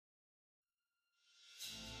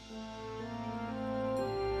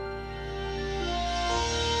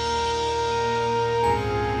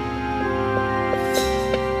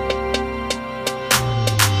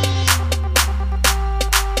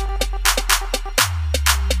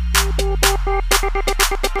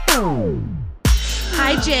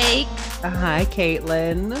Hi, Jake. Hi,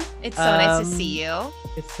 Caitlin. It's so nice to see you.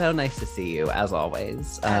 It's so nice to see you, as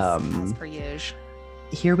always. As per usual.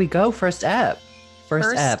 Here we go. First ep.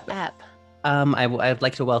 I'd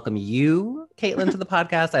like to welcome you, Caitlin, to the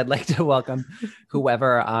podcast. I'd like to welcome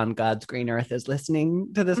whoever on God's green earth is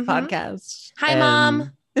listening to this podcast. Hi,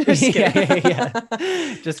 Mom. Just kidding. Yeah.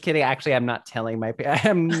 Just kidding. Actually, I'm not telling my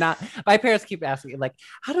parents keep asking, like,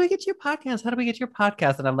 how do we get to your podcast? How do we get to your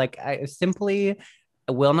podcast? And I'm like, I simply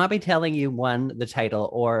will not be telling you, one, the title,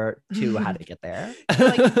 or two, how to get there.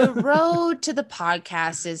 Like, the road to the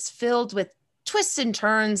podcast is filled with twists and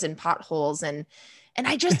turns and potholes, and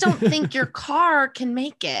I just don't think your car can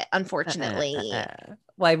make it, unfortunately.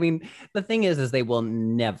 Well, I mean, the thing is they will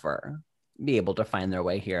never be able to find their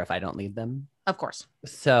way here if I don't lead them. Of course.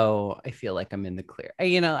 So I feel like I'm in the clear.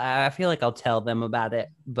 I feel like I'll tell them about it,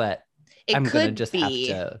 but I'm going to just have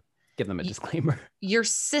to give them a disclaimer. Your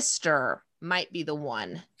sister might be the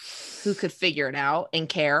one who could figure it out and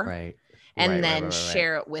care. Right. And then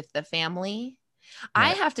share it with the family. Right. I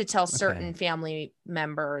have to tell certain family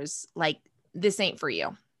members, like, this ain't for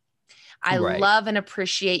you. I love and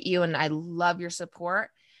appreciate you, and I love your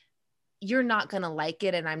support. You're not going to like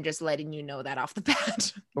it, and I'm just letting you know that off the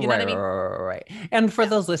bat. You know what I mean? Right. And for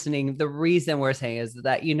those listening, the reason we're saying is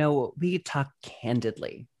that, we talk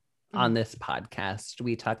candidly on this podcast.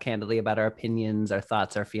 We talk candidly about our opinions, our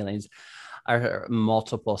thoughts, our feelings, our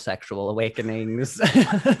multiple sexual awakenings.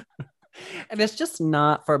 And it's just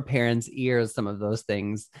not for parents' ears, some of those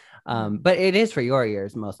things. But it is for your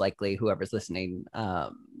ears, most likely, whoever's listening.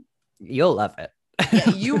 You'll love it.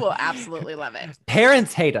 Yeah, you will absolutely love it.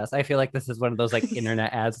 Parents hate us. I feel like this is one of those like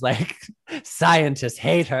internet ads, like scientists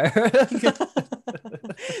hate her.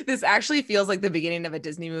 This actually feels like the beginning of a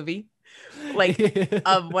Disney movie, like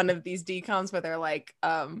of one of these DComs where they're like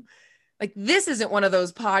this isn't one of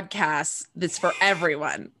those podcasts that's for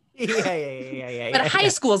everyone. Yeah. But high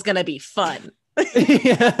school is gonna be fun.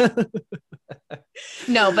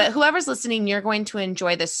 No, but whoever's listening, you're going to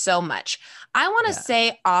enjoy this so much. I want to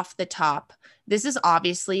say off the top, this is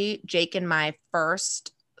obviously Jake and my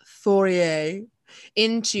first foray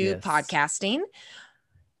into podcasting.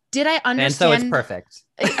 Did I understand? And so it's perfect.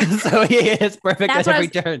 So it's perfect at every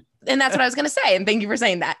turn. And that's what I was going to say. And thank you for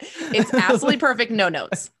saying that. It's absolutely perfect. No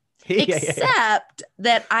notes. Except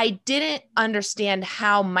that I didn't understand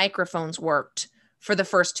how microphones worked for the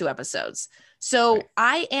first 2 episodes. So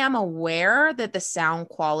I am aware that the sound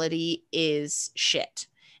quality is shit.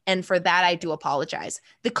 And for that, I do apologize.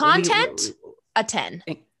 The content, a 10.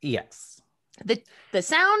 Yes. The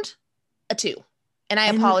sound, a 2. And I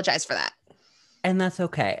apologize for that. And that's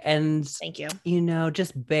okay. And thank you.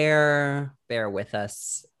 Just bear with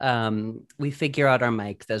us. We figure out our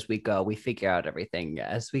mics as we go. We figure out everything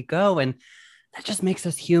as we go. And that just makes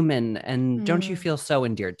us human. And don't you feel so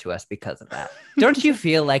endeared to us because of that? Don't you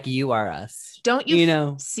feel like you are us? Don't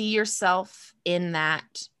you see yourself in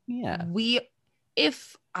that? Yeah.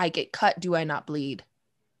 If I get cut, do I not bleed?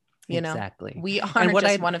 Exactly. We aren't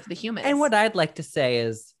just one of the humans. And what I'd like to say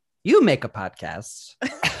is, you make a podcast.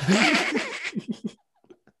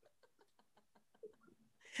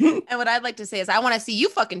 And what I'd like to say is, I want to see you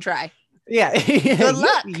fucking try. Yeah. Good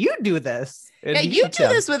luck. You do this. Yeah, you do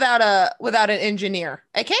this without an engineer.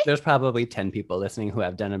 Okay. There's probably 10 people listening who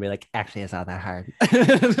have done it and be like, actually, it's not that hard.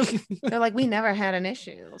 They're like, we never had an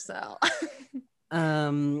issue. So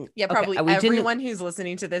yeah, probably everyone who's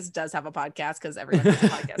listening to this does have a podcast, because everyone has a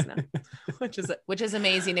podcast now, which is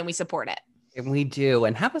amazing, and we support it. And we do.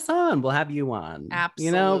 And have us on. We'll have you on.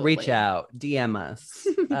 Absolutely. Reach out, DM us.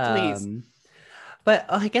 Please. But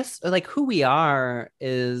I guess like who we are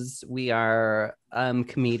is we are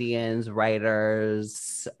comedians,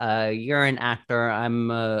 writers. You're an actor.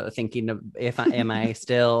 I'm thinking of am I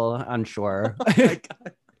still unsure? Oh my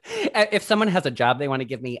God. If someone has a job they want to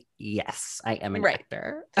give me, yes, I am an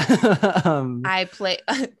actor. I play.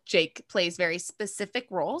 Jake plays very specific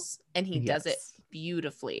roles, and he does it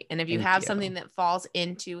beautifully. And if you have something that falls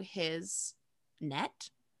into his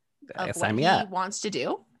net of what he wants to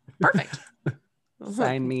do, perfect.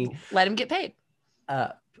 Sign me. Let him get paid.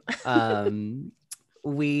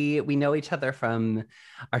 We know each other from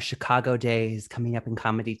our Chicago days, coming up in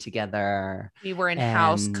comedy together. We were in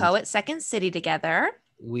House Co at Second City together.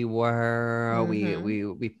 We were.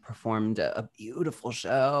 We performed a beautiful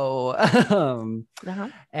show.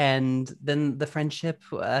 And then the friendship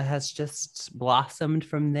has just blossomed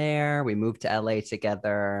from there. We moved to LA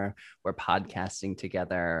together. We're podcasting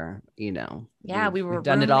together. Yeah, we've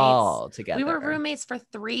done it all together. We were roommates for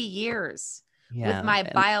 3 years with my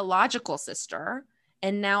biological sister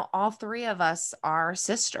And now all three of us are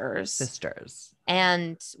sisters.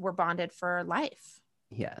 And we're bonded for life.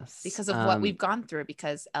 Yes. Because of what we've gone through,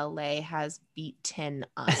 because LA has beaten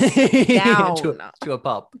us down. to a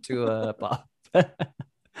pulp.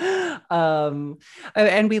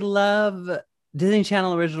 And we love Disney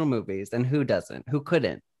Channel original movies, and who doesn't? Who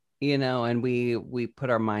couldn't? And we put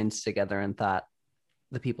our minds together and thought,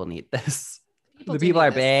 the people need this. The people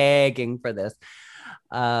are begging for this.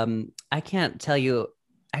 I can't tell you,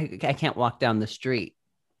 I can't walk down the street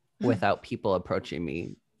without people approaching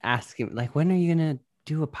me asking, like, when are you gonna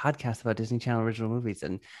do a podcast about Disney Channel original movies?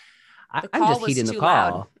 And I'm just heeding the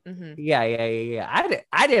call. Mm-hmm. Yeah.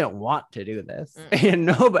 I didn't want to do this.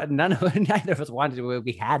 But neither of us wanted to.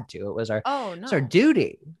 We had to. It was our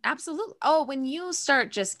duty. Absolutely. Oh, when you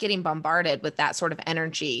start just getting bombarded with that sort of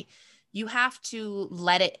energy, you have to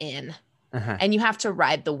let it in, and you have to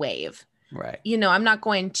ride the wave. Right. I'm not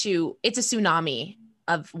going to. It's a tsunami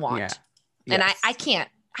of want, and yes. I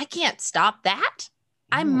can't stop that.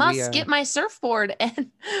 I must get my surfboard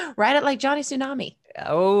and ride it like Johnny Tsunami.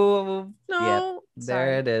 Oh no, yep.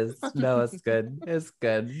 There it is. No, it's good. It's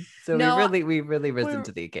good. So we've really risen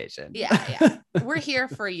to the occasion. Yeah. We're here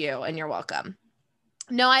for you, and you're welcome.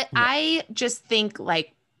 No, I just think,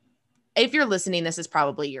 like, if you're listening, this is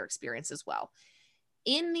probably your experience as well.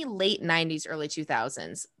 In the late 90s, early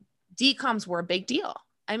 2000s, DCOMs were a big deal.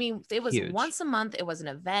 I mean, it was huge. Once a month. It was an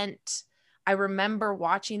event. I remember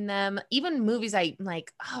watching them, even movies I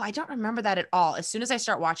like, I don't remember that at all. As soon as I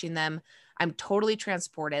start watching them, I'm totally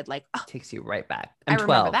transported. Like, takes you right back. I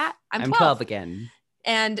remember that. I'm 12 again.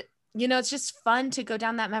 And, it's just fun to go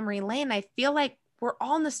down that memory lane. I feel like we're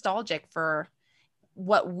all nostalgic for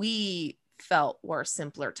what we felt were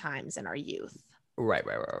simpler times in our youth. Right.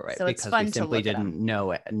 So it's fun we simply didn't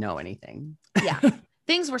know anything. Yeah.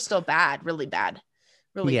 Things were still bad, really bad.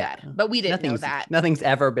 Really bad, but we didn't know that. Nothing's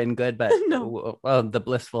ever been good, but the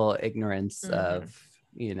blissful ignorance of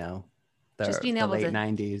just being able late to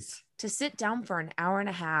 90s to sit down for an hour and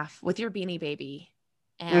a half with your Beanie Baby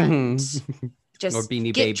and just or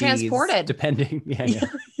Beanie get Babies, transported, depending. Yeah.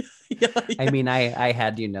 I mean, I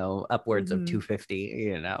had upwards of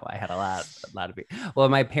 250. I had a lot of it. Well,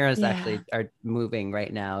 my parents actually are moving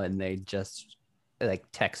right now, and they just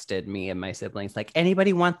like texted me and my siblings, like,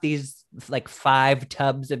 anybody want these like 5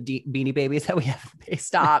 tubs of Beanie Babies that we have?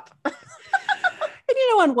 Stop. And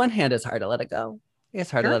on one hand, it's hard to let it go.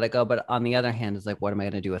 It's hard to let it go, but on the other hand, it's like, what am I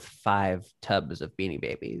going to do with 5 tubs of Beanie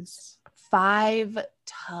Babies? 5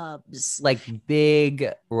 tubs, like big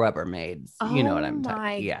Rubbermaids. You know what I'm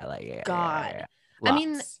talking? God. Yeah. I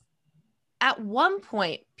mean, at one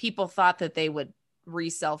point, people thought that they would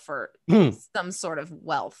resell for some sort of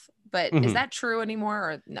wealth, but is that true anymore,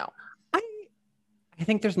 or no? I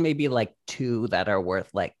think there's maybe like 2 that are worth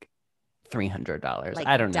like $300. Like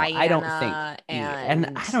I don't know. Diana I don't think,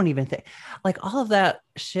 and I don't even think like all of that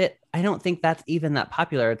shit. I don't think that's even that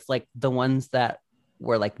popular. It's like the ones that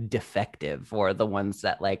were like defective, or the ones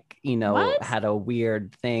that like had a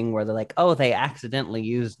weird thing where they're like, they accidentally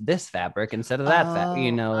used this fabric instead of that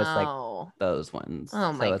it's like those ones.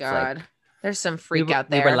 Oh my God. Like, there's some freak out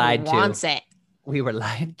there who wants it. We were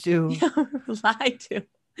lied to. We were lied to.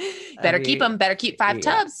 Keep them. Better keep 5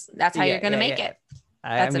 tubs. That's how you're gonna make it.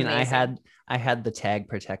 That's amazing. I had the tag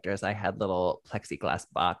protectors. I had little plexiglass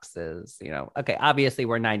boxes. Okay, obviously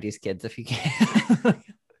we're 90s kids. If you can.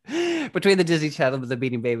 Between the Disney Channel and the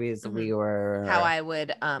Beanie Babies, we were how I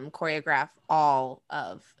would choreograph all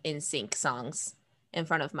of NSYNC songs in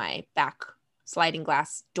front of my back sliding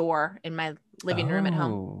glass door in my living room at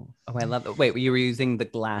home. Oh, I love it. Wait, you were using the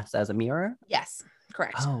glass as a mirror? Yes,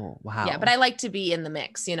 correct. Oh, wow. Yeah, but I like to be in the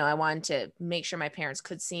mix. I wanted to make sure my parents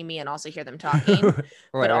could see me and also hear them talking,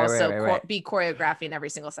 but also be choreographing every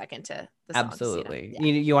single second to the songs. Absolutely.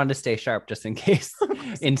 You wanted to stay sharp just in case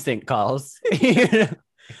NSYNC calls.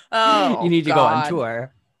 Oh, you need to go on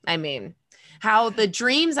tour. I mean, how the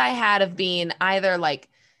dreams I had of being either like,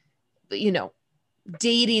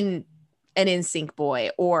 dating an NSYNC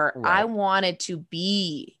boy, or I wanted to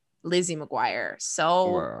be Lizzie McGuire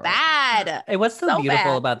so bad. Hey, what's so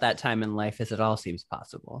beautiful about that time in life is it all seems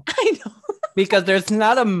possible. I know. Because there's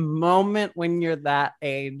not a moment when you're that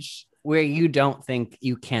age where you don't think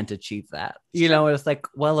you can't achieve that. It's like,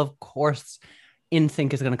 well, of course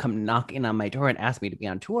NSYNC is going to come knocking on my door and ask me to be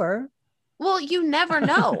on tour. Well, you never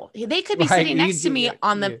know. They could be sitting next to me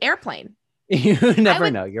on the airplane. You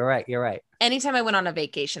never know. You're right. Anytime I went on a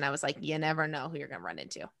vacation, I was like, you never know who you're going to run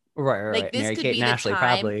into. Right. Like this Mary-Kate be and Ashley,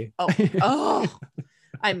 probably. Oh,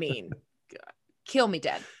 I mean, kill me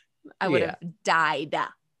dead. I would have died.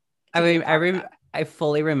 I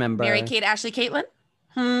fully remember. Mary-Kate, Ashley, Caitlin?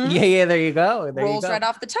 Yeah, there you go. Rolls right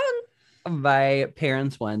off the tongue. My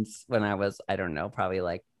parents once, when I was, I don't know, probably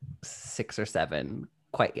like 6 or 7,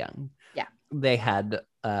 quite young. Yeah. They had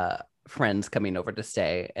friends coming over to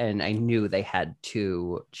stay, and I knew they had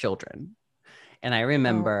 2 children. And I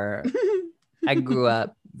remember I grew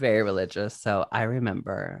up very religious, so I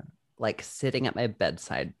remember like sitting at my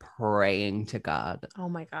bedside praying to God. Oh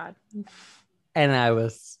my God. And I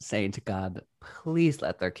was saying to God, please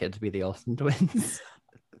let their kids be the Olsen twins.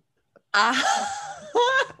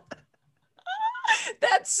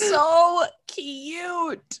 That's so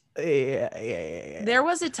cute. Yeah. There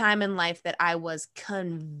was a time in life that I was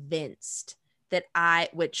convinced that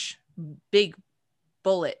which big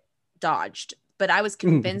bullet dodged, but I was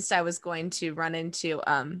convinced I was going to run into,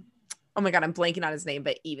 oh my God, I'm blanking on his name,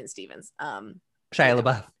 but Even Stevens. Shia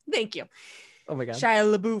LaBeouf. Thank you. Oh my God.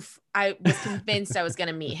 Shia LaBeouf. I was convinced I was going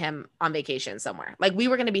to meet him on vacation somewhere. Like we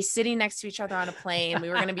were going to be sitting next to each other on a plane. We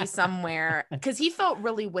were going to be somewhere because he felt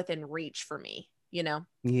really within reach for me, you know?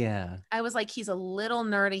 Yeah. I was like, he's a little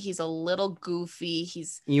nerdy. He's a little goofy.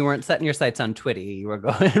 You weren't setting your sights on Twitty. You were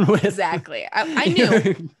going with. Exactly. I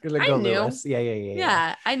knew. I knew. Lewis. Yeah.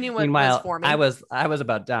 Yeah. I knew what Meanwhile, was for me. I was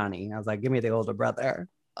about Donnie. I was like, give me the older brother.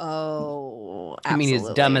 Oh, absolutely. I mean, he's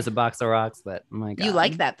dumb as a box of rocks, but oh my God. You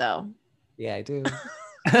like that though. Yeah, I do.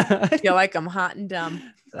 You like I'm hot and dumb.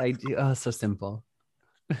 I do. Oh, so simple.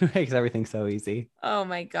 Makes everything so easy. Oh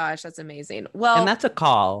my gosh, that's amazing. Well, and that's a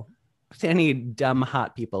call to any dumb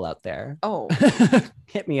hot people out there. Oh,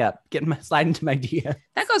 hit me up. Slide into my DM.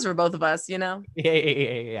 That goes for both of us, you know.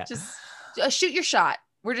 Yeah. Just shoot your shot.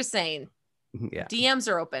 We're just saying. Yeah. DMs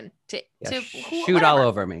are open to shoot whatever. all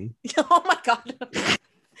over me. Oh my God.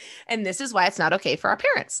 And this is why it's not okay for our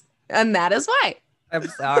parents, and that is why. I'm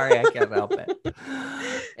sorry, I can't help it.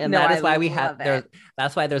 And that is why we have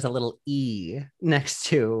that's why there's a little E next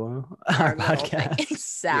to our podcast.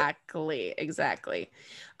 Exactly.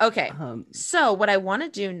 Okay. So what I want to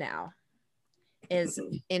do now is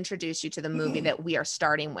introduce you to the movie that we are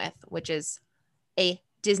starting with, which is a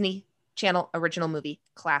Disney Channel original movie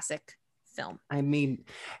classic film. I mean,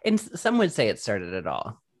 and some would say it started it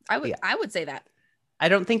all. I would say that. I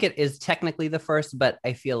don't think it is technically the first, but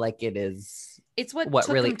I feel like it is. It's what took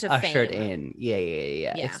really him to ushered fame. in.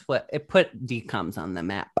 Yeah. It's what it put DComs on the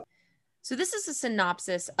map. So this is a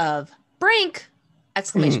synopsis of Brink!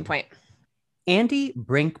 Exclamation point. Andy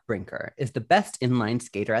Brink Brinker is the best inline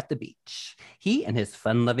skater at the beach. He and his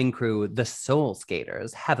fun-loving crew, the Soul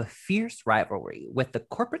Skaters, have a fierce rivalry with the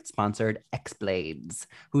corporate-sponsored X-Blades,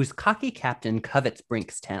 whose cocky captain covets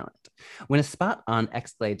Brink's talent. When a spot on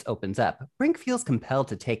X-Blades opens up, Brink feels compelled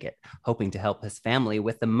to take it, hoping to help his family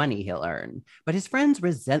with the money he'll earn. But his friends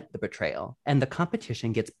resent the betrayal, and the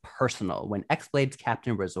competition gets personal when X-Blades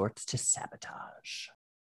captain resorts to sabotage.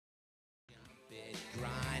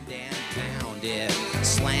 Grind and pound it,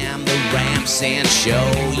 slam the ramps and show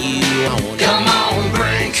you own it. Come on,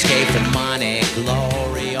 Brink! Skate for money,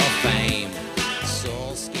 glory, or fame.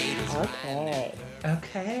 Soul skaters.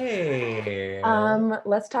 Okay.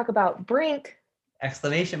 Let's talk about Brink.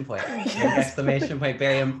 Exclamation point. Exclamation point.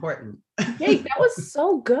 Very important. Yay, that was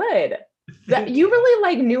so good. That you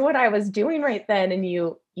really knew what I was doing right then, and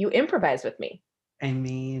you improvised with me. I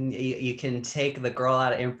mean, you can take the girl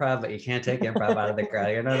out of improv, but you can't take improv out of the girl.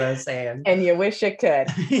 You know what I'm saying? And you wish you could.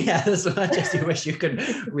 Yeah, as much as you wish you could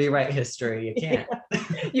rewrite history, you can't.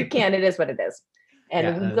 You can. It is what it is.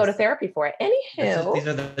 And we go to therapy for it. Anywho. These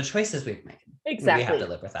are the choices we've made. Exactly. We have to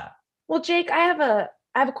live with that. Well, Jake, I have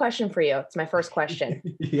a question for you. It's my first question.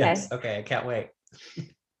 Yes. Okay. I can't wait.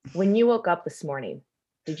 When you woke up this morning,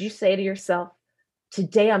 did you say to yourself,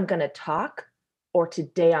 today I'm going to talk, or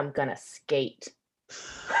today I'm going to skate?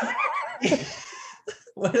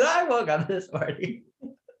 When I woke up this morning,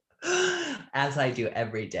 as I do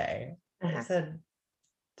every day, I said,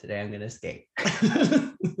 today I'm going to skate.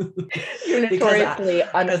 You're notoriously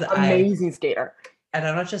an amazing skater. And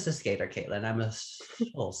I'm not just a skater, Caitlin. I'm a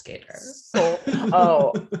soul skater.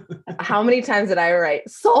 How many times did I write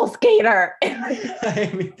soul skater?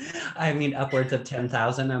 I mean, upwards of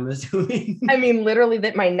 10,000, I'm assuming. I mean, literally,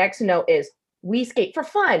 that my next note is, we skate for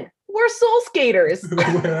fun. We're soul skaters.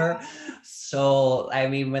 We're soul. I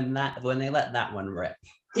mean, when they let that one rip,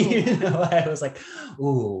 you know, I was like,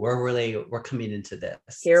 ooh, we're coming into this.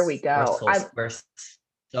 Here we go. We're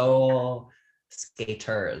soul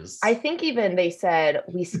skaters. I think even they said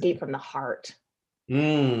we skate from the heart.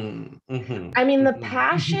 Mm-hmm. I mean, the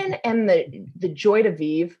passion and the joy to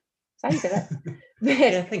vivre. Is that how you say that?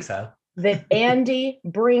 Yeah, I think so. That Andy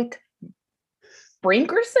Brinkerson,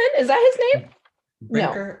 is that his name?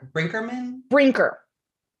 Brinkerman? Brinker.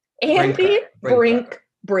 Andy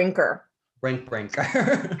Brinker. Brink Brinker.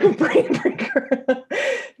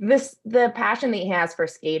 The passion that he has for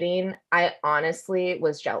skating, I honestly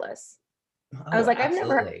was jealous. I was like,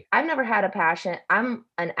 absolutely. I've never had a passion. I'm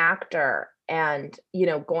an actor and, you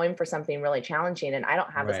know, going for something really challenging, and I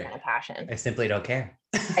don't have this kind of passion. I simply don't care.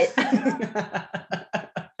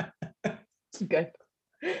 Good.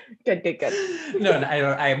 No, I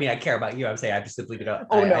don't. I mean, I care about you. I'm saying I just simply don't.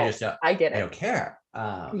 Oh, no, I just don't. I get it. I don't care.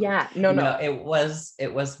 Yeah, no. It was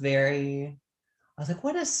very. I was like,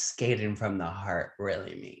 what does skating from the heart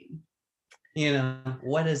really mean? You know,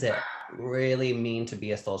 what does it really mean to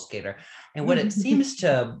be a soul skater? And what it seems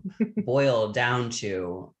to boil down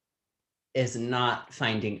to is not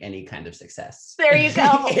finding any kind of success. There you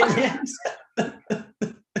go.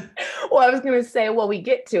 Well, I was going to say, well, we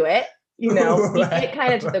get to it. You know, we get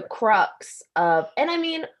kind of to the crux of, and I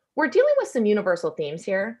mean, we're dealing with some universal themes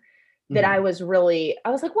here that I was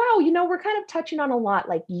like, wow, you know, we're kind of touching on a lot.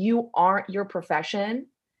 Like, you aren't your profession,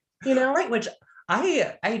 you know? Right, which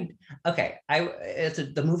the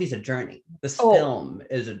movie's a journey. This film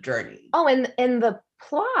is a journey. Oh, and the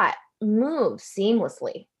plot moves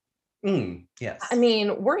seamlessly. Yes. I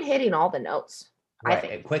mean, we're hitting all the notes. Right, I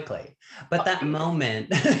think. Quickly. But that moment,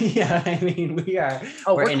 yeah, I mean,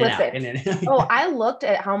 we're in and out. Oh, I looked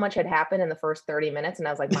at how much had happened in the first 30 minutes and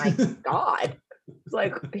I was like, my God, it's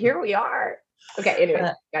like, here we are. Okay,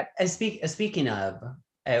 anyway. Speaking of,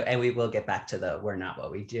 and we will get back to We're Not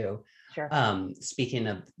What We Do. Sure. Speaking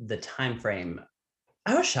of the time frame,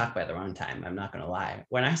 I was shocked by the runtime. I'm not going to lie.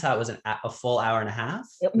 When I saw it was a full hour and a half,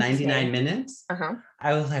 99 minutes,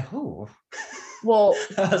 I was like, oh. Well,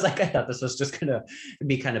 I was like, I thought this was just going to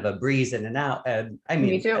be kind of a breeze in and out. And I mean,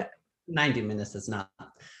 me too. 90 minutes is not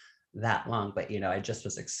that long, but, you know, I just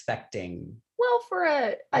was expecting. Well, for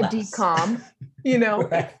a DCOM, you know,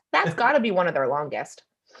 that's got to be one of their longest.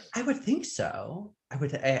 I would think so. I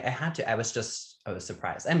had to. I was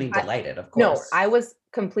surprised. I mean, delighted, of course. No, I was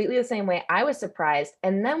completely the same way. I was surprised.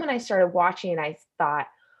 And then when I started watching, I thought,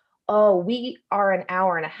 oh, we are an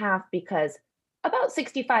hour and a half because about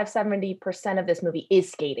 65-70% of this movie is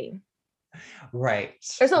skating. Right.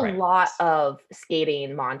 There's a lot of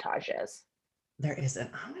skating montages. There isn't.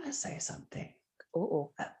 I'm going to say something. Ooh.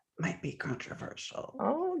 That might be controversial.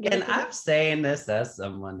 Oh, and I'm saying this as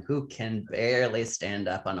someone who can barely stand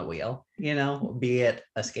up on a wheel, you know, be it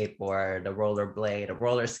a skateboard, a rollerblade, a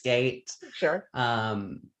roller skate. Sure. I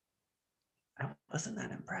wasn't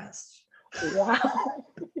that impressed. Wow.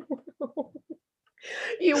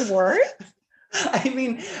 You weren't? I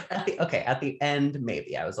mean, at the end,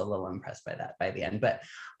 maybe I was a little impressed by the end, but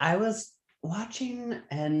I was watching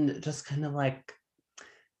and just kind of like,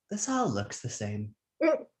 this all looks the same.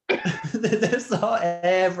 This all,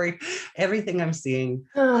 everything I'm seeing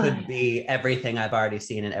could be everything I've already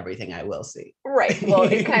seen and everything I will see. Right. Well,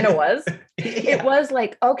 it kind of was. Yeah. It was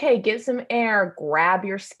like, okay, get some air, grab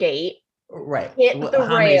your skate, right, hit the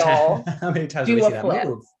rail, how many times do we see a that flip.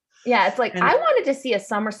 move? Yeah, it's like, I wanted to see a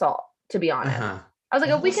somersault, to be honest. I was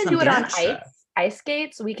like, if we can do it on ice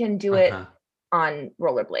skates, we can do it on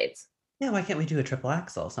rollerblades. Yeah, why can't we do a triple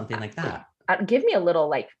axel, something like that? Give me a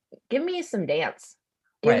little, give me some dance.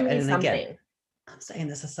 Give me something. Again, I'm saying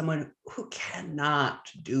this as someone who cannot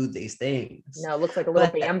do these things. No, it looks like a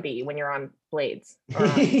little Bambi when you're on blades.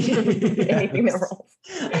 Anything that rolls.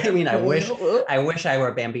 I mean, I wish I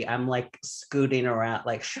were Bambi. I'm like scooting around,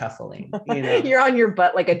 like shuffling. You know? You're on your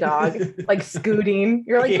butt like a dog, like scooting.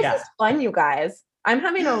 You're like, this is fun, you guys. I'm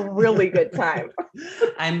having a really good time.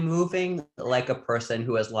 I'm moving like a person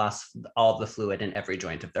who has lost all the fluid in every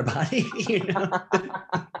joint of their body. You know.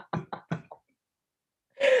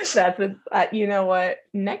 That's you know what?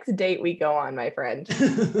 Next date we go on, my friend.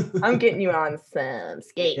 I'm getting you on some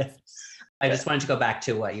skates. Yes. I just wanted to go back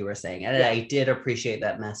to what you were saying. And I did appreciate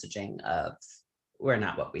that messaging of we're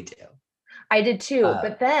not what we do. I did too.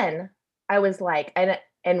 But then I was like,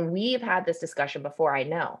 and we've had this discussion before, I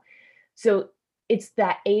know. So it's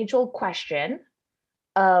that age-old question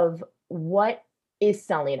of what is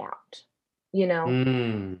selling out? You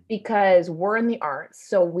know, because we're in the arts.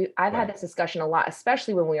 So I've had this discussion a lot,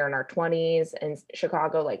 especially when we were in our 20s in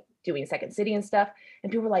Chicago, like doing Second City and stuff.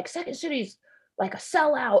 And people were like, Second City's like a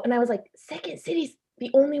sellout. And I was like, Second City's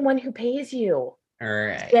the only one who pays you. All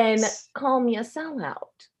right. Then call me a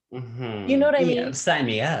sellout. You know what I mean? Sign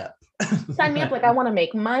me up. Sign me up. Like, I want to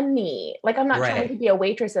make money. Like, I'm not trying to be a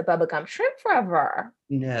waitress at Bubba Gump Shrimp Forever.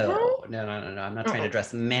 No. I'm not trying to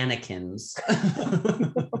dress mannequins.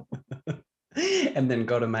 And then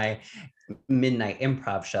go to my midnight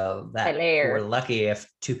improv show that Hilarious. we're lucky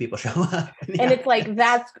if 2 people show up. And it's like,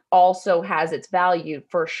 that's also has its value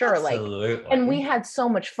for sure. Absolutely. Like, and we had so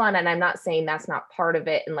much fun. And I'm not saying that's not part of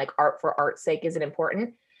it. And like art for art's sake isn't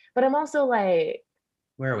important, but I'm also like,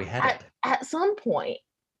 where are we headed? At some point,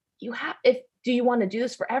 you have, do you want to do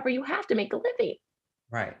this forever? You have to make a living.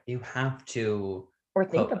 Right. You have to, or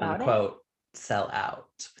think quote, about unquote, sell out.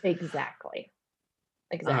 Exactly.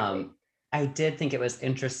 I did think it was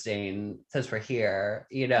interesting, since we're here,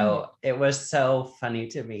 you know, it was so funny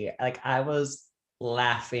to me. Like, I was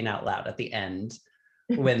laughing out loud at the end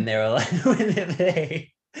when they were like, when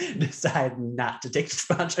they decide not to take the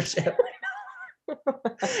sponsorship.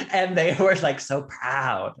 And they were like so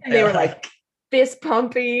proud. They were like fist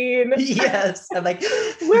pumping. Yes. I'm like, we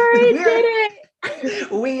did it.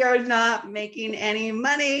 We are not making any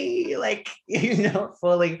money. Like, you know,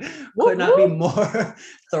 fully could not be more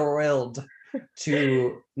thrilled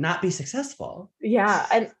to not be successful. Yeah.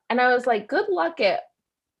 And I was like, good luck at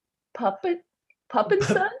Pup and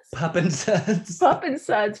Sons? Pup and Sons. Pup and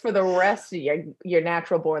Sons for the rest of your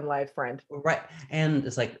natural born life, friend. Right. And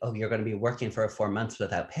it's like, oh, you're going to be working for 4 months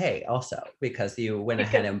without pay also, because you went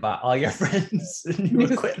ahead and bought all your friends new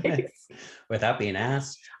equipment without being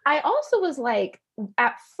asked. I also was like,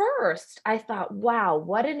 at first, I thought, wow,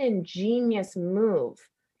 what an ingenious move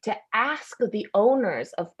to ask the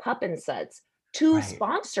owners of Pup and Suds to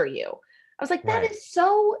sponsor you. I was like, that is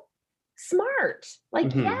so smart.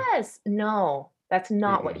 Like, yes, no, that's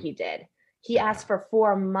not what he did. He asked for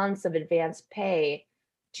 4 months of advance pay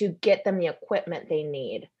to get them the equipment they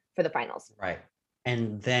need for the finals. Right.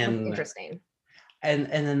 And then interesting. And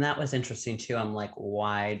then that was interesting too. I'm like,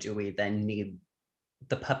 why do we then need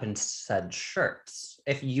the Pup and Sud shirts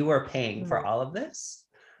if you are paying for all of this?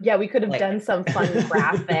 Yeah, we could have done some fun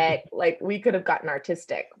graphic. Like, we could have gotten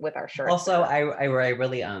artistic with our shirts. Also, I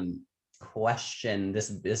really question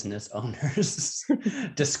this business owner's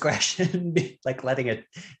discretion, like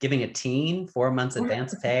giving a teen 4 months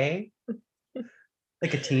advance pay,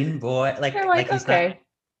 like a teen boy, like he's not,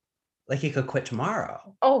 like he could quit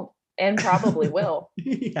tomorrow. Oh, and probably will.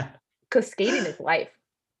 Yeah, because skating is life.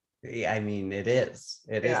 Yeah, I mean, it is.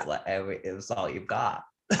 It's all you've got.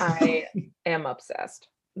 I am obsessed.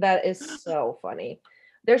 That is so funny.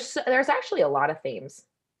 There's actually a lot of themes.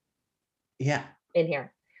 Yeah. In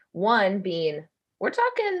here. One being, we're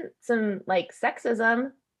talking some like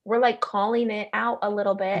sexism. We're like calling it out a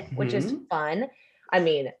little bit, which is fun. I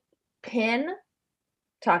mean, Pin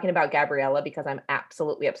talking about Gabriella, because I'm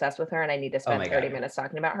absolutely obsessed with her and I need to spend 30 minutes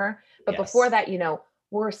talking about her. But before that, you know,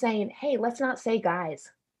 we're saying, hey, let's not say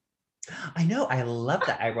guys. I know. I love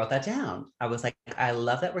that. I wrote that down. I was like, I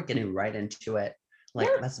love that we're getting right into it. Like,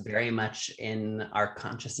 that's very much in our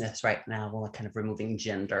consciousness right now. We're kind of removing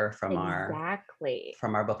gender from our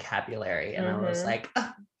vocabulary. And I was like,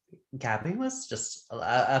 oh, Gabby was just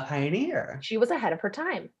a pioneer. She was ahead of her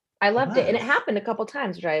time. I loved it. And it happened a couple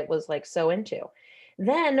times, which I was like so into.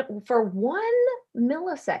 Then for 1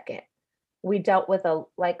 millisecond, we dealt with a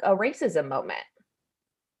racism moment.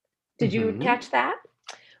 Did you catch that?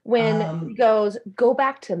 When he goes, go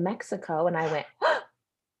back to Mexico. And I went,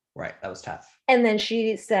 right. That was tough. And then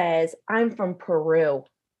she says, I'm from Peru.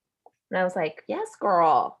 And I was like, yes,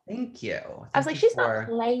 girl. Thank you. I was like, she's not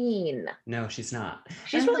playing. No, she's not.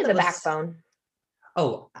 She's really the backbone.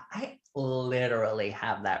 Oh, I literally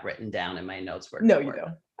have that written down in my notes. No, you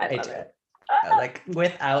don't. I love it. Like,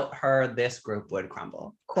 without her, this group would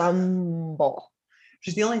crumble.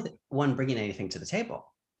 She's the only one bringing anything to the table.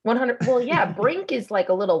 100. Well, yeah, Brink is like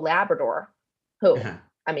a little Labrador who,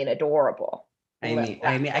 I mean, adorable. I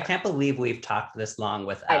mean, I can't believe we've talked this long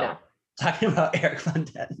without talking about Eric Von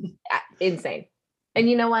Den. Insane. And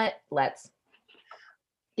you know what? Let's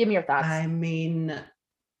give me your thoughts. I mean,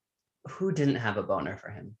 who didn't have a boner for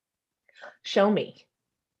him? Show me.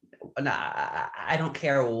 Nah, I don't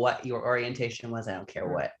care what your orientation was. I don't care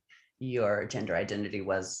what your gender identity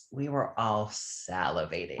was. We were all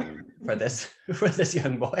salivating for this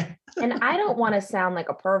young boy. And I don't want to sound like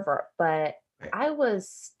a pervert, but I was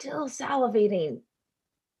still salivating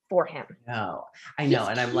for him. No, I know.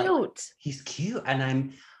 And I'm like, he's cute.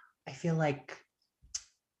 And I feel like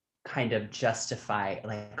kind of justify,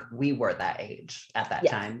 like, we were that age at that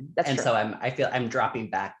time. And true. So I feel I'm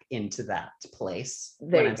dropping back into that place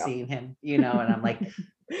when I'm seeing him, you know, and I'm like,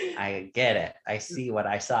 I get it. I see what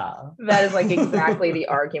I saw. That is like exactly the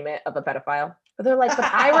argument of a pedophile. But they're like, but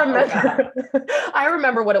I remember, I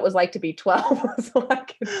remember what it was like to be 12. So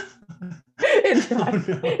it's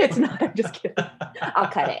not, I'm just kidding. I'll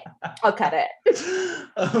cut it.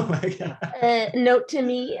 Oh my God. Note to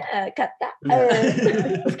me, cut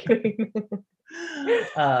that. Just kidding.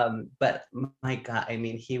 But my God, I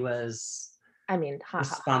mean, he was hot.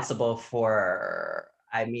 responsible for,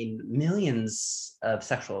 millions of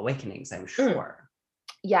sexual awakenings, I'm sure.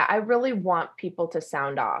 Yeah, I really want people to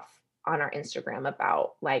sound off on our Instagram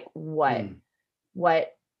about like what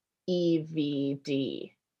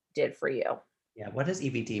EVD did for you. Yeah, what does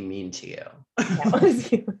EVD mean to you?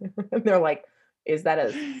 They're like, is that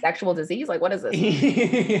a sexual disease? Like, what is this?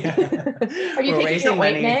 Are you taking your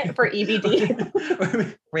ointment for EVD?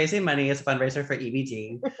 We're raising money as a fundraiser for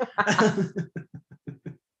EVD.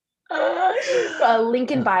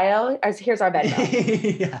 Link in bio. Here's our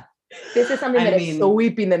Venmo. Yeah. This is something that is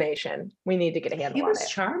sweeping the nation. We need to get a handle on it.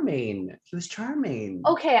 He was charming.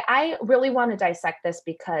 Okay, I really want to dissect this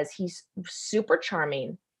because he's super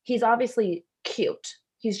charming. He's obviously cute.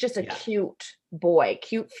 He's just a cute boy,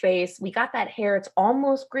 cute face. We got that hair. It's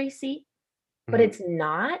almost greasy, but it's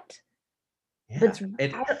not. Yeah.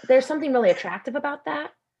 But there's something really attractive about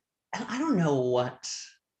that. I don't know what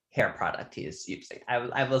hair product he's using.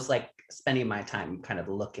 I was like spending my time kind of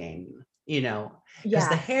looking, because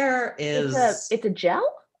the hair is it's a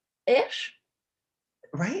gel-ish,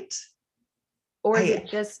 right? Or is it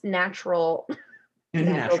just natural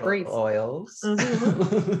grease? Oils?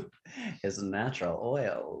 His natural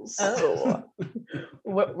oils. Oh,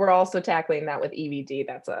 we're also tackling that with EVD.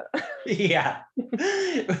 That's a yeah.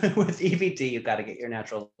 With EVD, you got to get your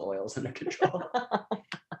natural oils under control.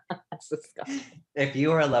 That's disgusting. If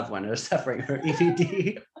you or a loved one is suffering from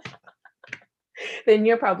EVD, then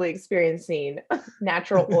you're probably experiencing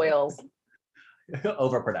natural oils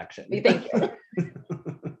overproduction. Thank you.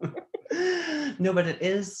 No, but it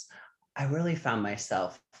is. I really found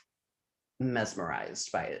myself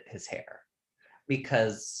mesmerized by his hair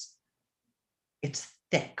because it's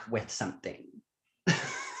thick with something.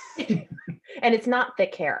 And it's not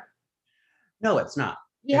thick hair. No, it's not.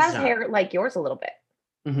 He has hair like yours a little bit.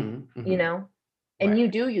 Mm-hmm. And you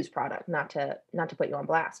do use product, not to put you on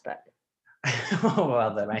blast, but oh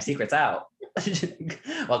well, then my secret's out.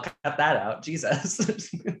 Well, cut that out,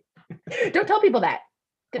 Jesus. Don't tell people that.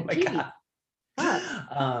 Oh my God.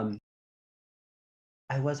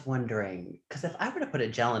 I was wondering, because if I were to put a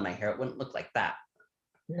gel in my hair, it wouldn't look like that.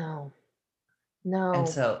 No.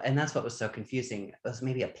 And that's what was so confusing. It was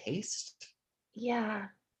maybe a paste. Yeah.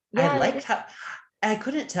 I liked how I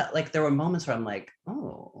couldn't tell. Like there were moments where I'm like,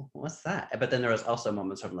 oh, what's that? But then there was also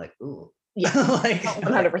moments where I'm like, ooh. Yeah, like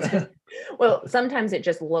 100%. Well, sometimes it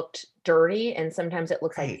just looked dirty, and sometimes it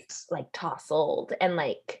looks like tousled and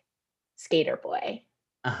like skater boy.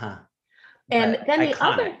 And then the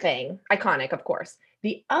other thing, iconic, of course.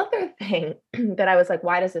 The other thing that I was like,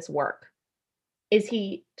 why does this work? Is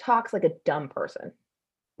he talks like a dumb person.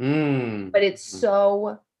 But it's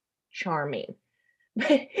so charming.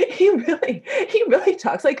 But he really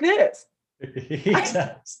talks like this. He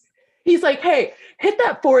does. He's like, hey, hit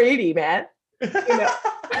that 480, man.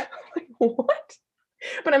 Like, what?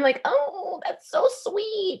 But I'm like, oh, that's so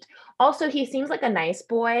sweet. Also, he seems like a nice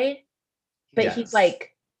boy, but he's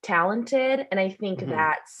like talented. And I think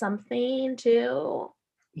that's something too.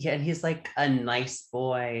 Yeah, and he's like a nice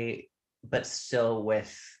boy, but still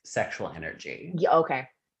with sexual energy. Yeah, okay.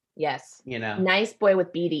 Yes. Nice boy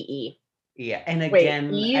with BDE. Yeah. And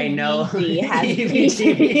again, I know EVD has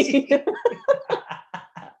BDE.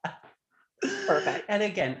 Perfect. And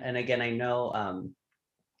again, I know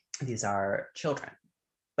these are children.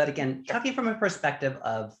 But again, talking from a perspective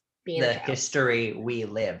of being the history we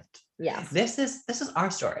lived. Yes. This is our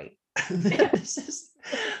story. This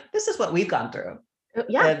is what we've gone through.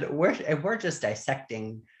 Yeah. And we're just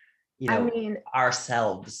dissecting,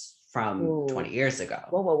 ourselves from 20 years ago.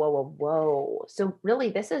 Whoa. So really,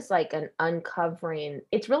 this is like an uncovering.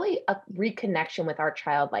 It's really a reconnection with our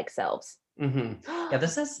childlike selves. Yeah,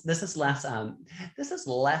 this is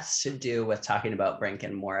less to do with talking about Brink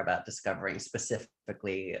and more about discovering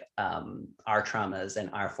specifically our traumas and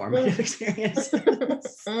our formative experiences.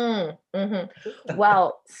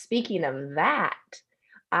 Well, speaking of that,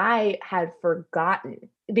 I had forgotten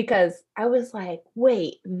because I was like,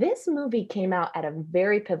 wait, this movie came out at a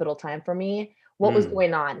very pivotal time for me. What was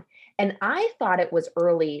going on? And I thought it was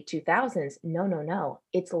early 2000s. No.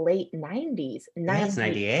 It's late 90s. Yeah, it's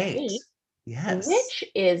 98. Yes. Which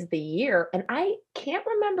is the year. And I can't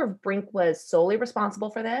remember if Brink was solely responsible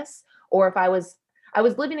for this or if I was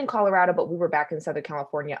living in Colorado, but we were back in Southern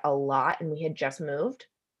California a lot and we had just moved.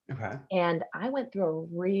 Okay. And I went through a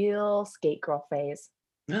real skate girl phase.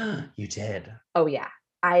 You did? Oh, yeah.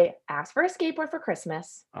 I asked for a skateboard for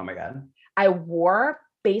Christmas. Oh, my God. I wore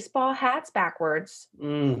baseball hats backwards.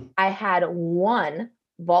 I had one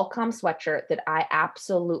Volcom sweatshirt that I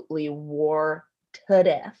absolutely wore to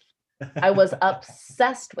death. I was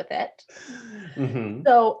obsessed with it. Mm-hmm.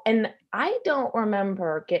 So, and I don't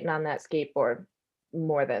remember getting on that skateboard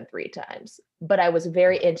more than 3 times, but I was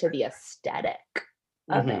very into the aesthetic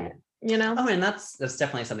of it, you know? Oh, and that's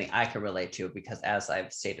definitely something I can relate to, because as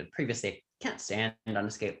I've stated previously, can't stand on a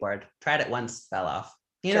skateboard. Tried it once, fell off.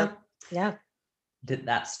 You know? Yeah. Did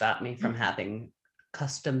that stop me from having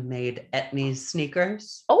custom-made Etnies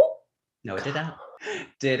sneakers? Oh. No, it did not.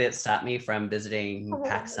 Did it stop me from visiting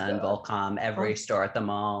PacSun, Volcom, every store at the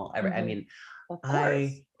mall? I mean,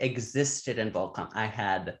 I existed in Volcom. I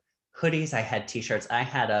had hoodies, I had t-shirts, I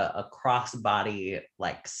had a crossbody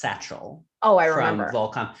like satchel. Oh, I from remember.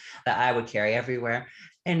 Volcom that I would carry everywhere.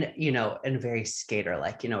 And, you know, and very skater,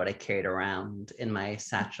 like, you know what I carried around in my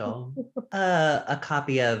satchel? A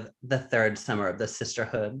copy of the 3rd summer of the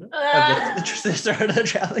Sisterhood, of the Sisterhood of the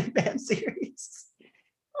Traveling Band series.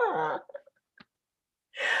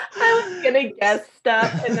 I was gonna guess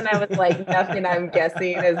stuff, and then I was like, nothing I'm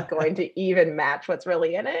guessing is going to even match what's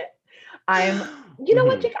really in it. You know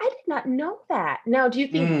what, Jake? I did not know that. Now, do you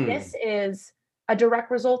think this is a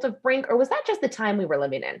direct result of Brink, or was that just the time we were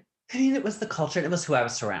living in? I mean, it was the culture, and it was who I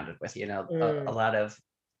was surrounded with, you know, a lot of,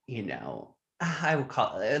 you know, I would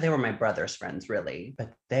call, they were my brother's friends, really,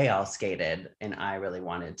 but they all skated, and I really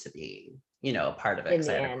wanted to be, you know, a part of it, because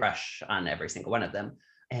I had a crush on every single one of them.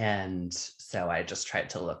 And so I just tried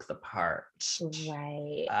to look the part.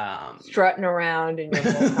 Right. Strutting around in your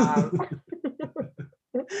Volcom.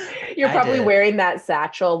 You're probably wearing that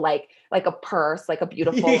satchel like a purse, like a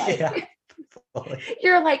beautiful, like,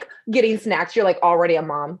 you're like getting snacks. You're like already a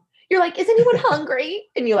mom. You're like, is anyone hungry?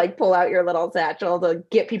 And you like pull out your little satchel to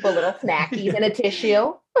get people little snackies and a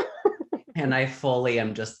tissue. And I fully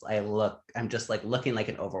am just, I'm just like looking like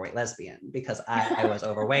an overweight lesbian, because I was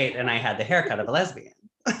overweight and I had the haircut of a lesbian.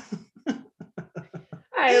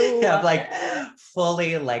 I love like it.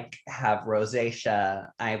 Fully like have rosacea.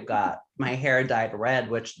 I've got my hair dyed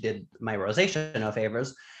red, which did my rosacea no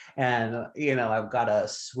favors. And, you know, I've got a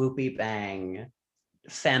swoopy bang,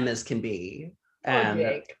 femme as can be.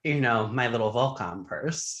 And, you know, my little Volcom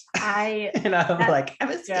purse. And I'm like,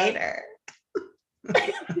 I'm a skater.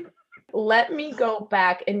 Let me go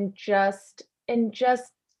back and just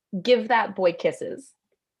give that boy kisses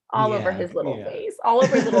all over his little face, all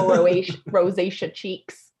over his little rosacea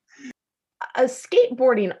cheeks.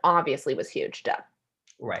 Skateboarding obviously was huge, duh.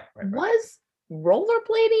 Right. Was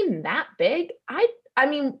rollerblading that big? I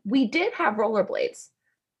mean, we did have rollerblades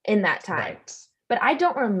in that time, but I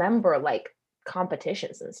don't remember like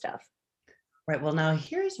competitions and stuff. Right. Well, now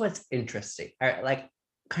here's what's interesting. Like,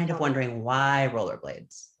 kind of wondering why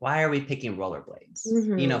rollerblades? Why are we picking rollerblades?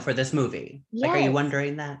 You know, for this movie? Yes. Like, are you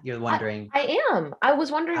wondering that? You're wondering? I am. I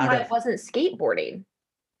was wondering why it wasn't skateboarding.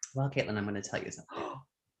 Well, Caitlin, I'm going to tell you something.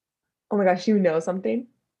 Oh my gosh, you know something?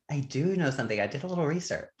 I do know something. I did a little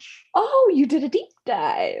research. Oh, you did a deep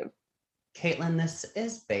dive. Caitlin, this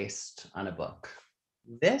is based on a book.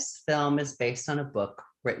 This film is based on a book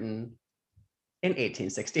written in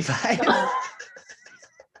 1865.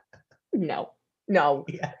 No.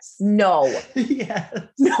 Yes. No. Yes.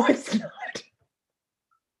 No, it's not.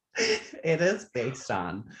 It is based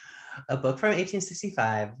on a book from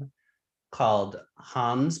 1865 called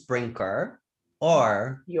Hans Brinker,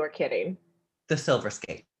 or You're kidding. The Silver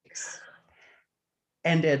Skates.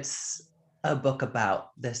 And it's a book about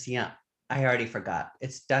this young, I already forgot.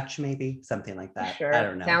 It's Dutch, maybe, something like that. Sure. I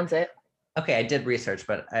don't know. Sounds it. Okay, I did research,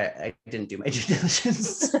 but I didn't do my due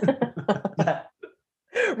diligence.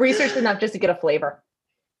 Research enough just to get a flavor.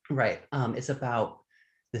 Right. It's about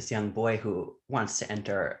this young boy who wants to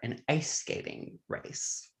enter an ice skating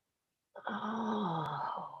race. Oh.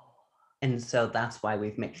 And so that's why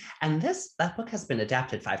we've made, and that book has been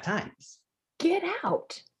adapted 5 times. Get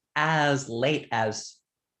out. As late as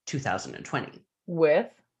 2020. With?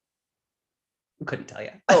 Couldn't tell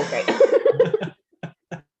you. Okay. I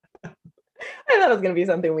thought it was going to be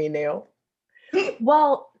something we knew.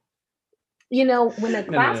 Well, you know, when a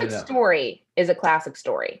classic story is a classic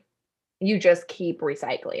story, you just keep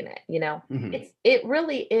recycling it, you know? Mm-hmm. It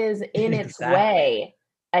really is in its way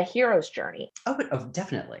a hero's journey. Oh,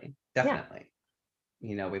 definitely. Yeah.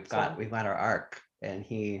 You know, we've got our arc, and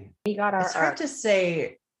we got our arc. It's hard to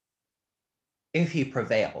say if he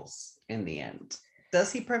prevails in the end.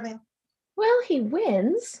 Does he prevail? Well, he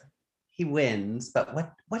wins. He wins, but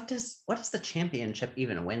what does the championship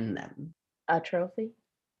even win them? A trophy?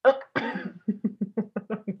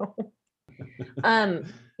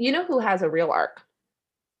 You know who has a real arc?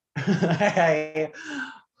 I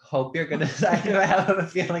hope you're gonna. I have a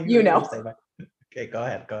feeling you know. Okay, go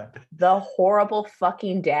ahead. The horrible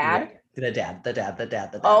fucking dad The dad.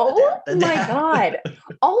 Oh my God.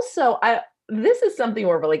 Also, this is something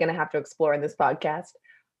we're really going to have to explore in this podcast.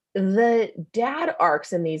 The dad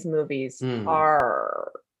arcs in these movies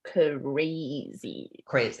are crazy.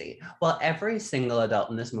 Well, every single adult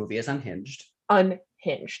in this movie is unhinged.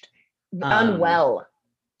 Unwell.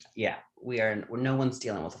 Yeah, no one's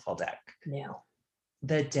dealing with a full deck. No.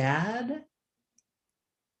 The dad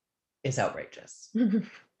is outrageous.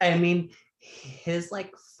 I mean, his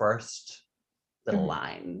like first little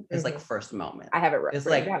line, his like first moment. I have it right. It's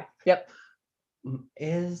like, yep.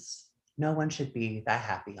 Is no one should be that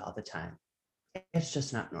happy all the time. It's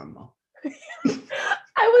just not normal. I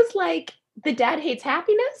was like, the dad hates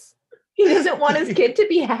happiness. He doesn't want his kid to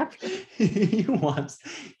be happy. He wants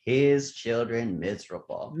his children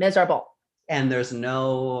miserable. And there's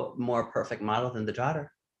no more perfect model than the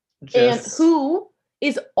daughter. And who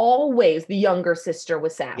is always the younger sister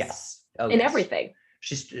with sass. Yes. In everything.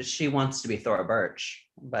 She wants to be Thora Birch,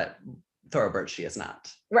 but Thora Birch she is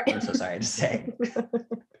not. Right. I'm so sorry to say.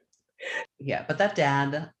 Yeah, but that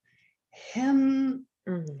dad, him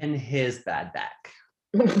and his bad back.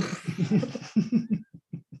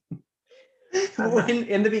 When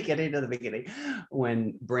in the beginning,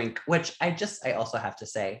 when Brink, which I also have to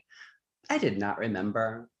say, I did not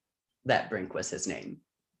remember that Brink was his name.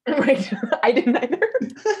 Right. I didn't either.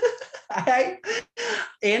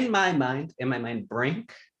 In my mind,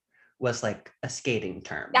 Brink was like a skating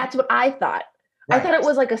term. That's what I thought. Right. I thought it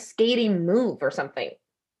was like a skating move or something.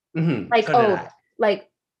 Like, so like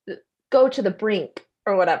go to the brink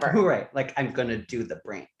or whatever. Right. Like I'm gonna do the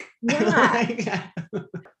brink. Yeah.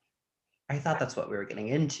 I thought that's what we were getting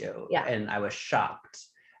into. Yeah. And I was shocked.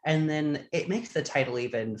 And then it makes the title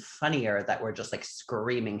even funnier that we're just like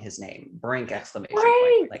screaming his name. Brink exclamation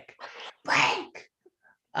point. Like Brink.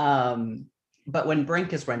 But when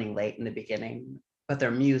Brink is running late in the beginning, but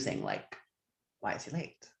they're musing like, why is he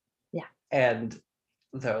late? Yeah. And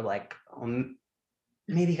they're like,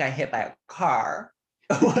 maybe he got hit by a car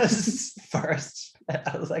was first.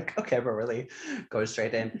 I was like, okay, but really go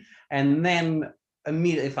straight in. And then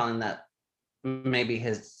immediately following that, maybe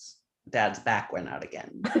his dad's back went out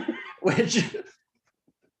again, which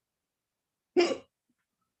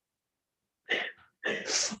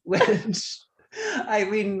I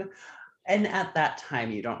mean, and at that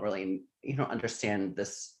time you don't understand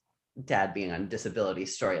this dad being on disability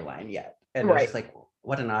storyline yet, and right. It's like,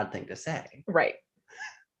 what an odd thing to say. Right.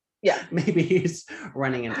 Yeah. Maybe he's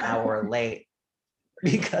running an hour late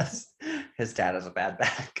because his dad has a bad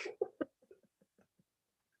back.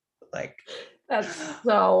 Like, that's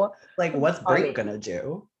so like, what's Brink gonna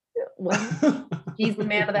do? Well, he's the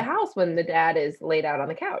man of the house when the dad is laid out on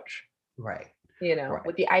the couch. Right. Right.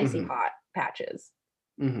 With the icy hot patches.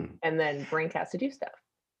 And then Brink has to do stuff.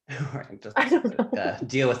 Right. Just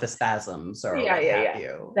deal with the spasms or what have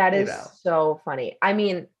you. That is so funny. I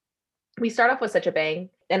mean, we start off with such a bang,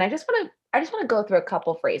 and I just want to go through a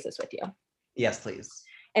couple phrases with you. Yes, please.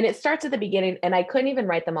 And it starts at the beginning, and I couldn't even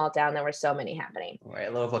write them all down. There were so many happening. Right,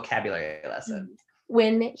 a little vocabulary lesson.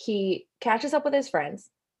 When he catches up with his friends,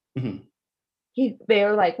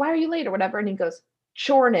 they're like, "Why are you late?" or whatever, and he goes,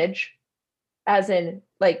 "Chornage," as in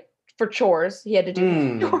like for chores. He had to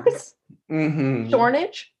do chores.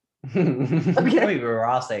 Chornage. Okay, we were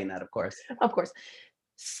all saying that, of course. Of course.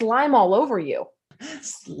 Slime all over you.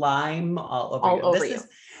 Slime all over you.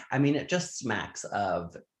 I mean, it just smacks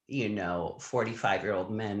of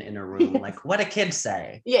 45-year-old men in a room. Like, what do kids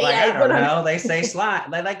say? I don't know. They say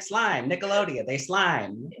slime. They like slime. Nickelodeon. They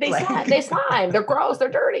slime. They slime. They're gross. They're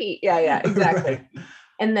dirty. Yeah, exactly. Right.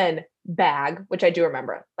 And then bag, which I do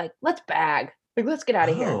remember. Like, let's bag. Like, let's get out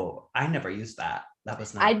of here. Oh, I never used that. That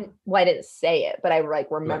was not. I didn't say it, but I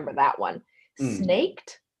remember that one.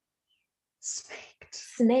 Snaked.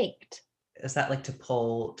 Is that like to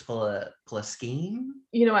pull a scheme?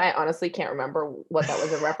 I honestly can't remember what that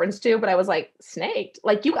was a reference to, but I was like, snaked.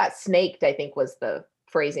 Like, you got snaked, I think was the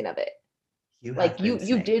phrasing of it.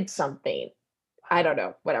 You did something. I don't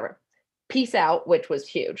know, whatever. Peace out, which was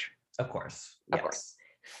huge. Of course. Of course.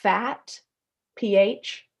 Fat,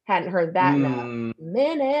 PH. Hadn't heard that in a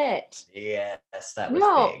minute. Yes, that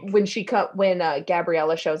was big. When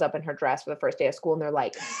Gabriella shows up in her dress for the first day of school, and they're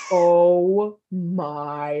like, "Oh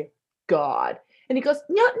my God!" And he goes,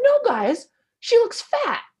 "No, guys, she looks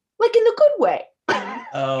fat, like in the good way."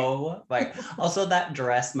 Oh, like also that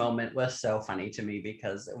dress moment was so funny to me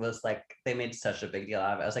because it was like they made such a big deal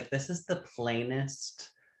out of it. I was like, "This is the plainest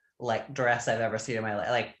like dress I've ever seen in my life.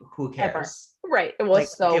 Like, who cares?" Ever. Right? It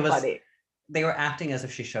was funny. They were acting as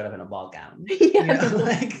if she showed up in a ball gown.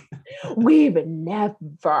 Yeah. We've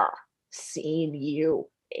never seen you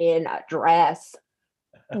in a dress.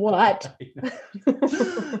 What?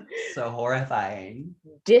 So horrifying.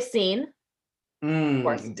 Dissing,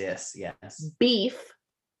 course. Diss, yes. beef,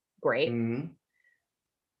 great. Mm.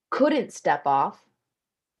 Couldn't step off.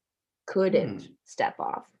 Couldn't step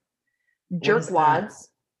off. Jerkwads,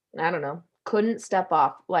 I don't know. Couldn't step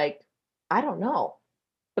off. Like, I don't know.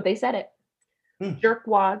 But they said it.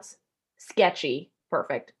 Jerkwads, sketchy,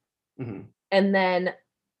 perfect. Mm-hmm. And then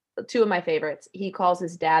two of my favorites, he calls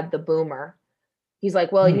his dad the boomer. He's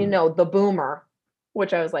like, well, you know, the boomer,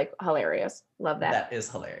 which I was like, hilarious. Love that. That is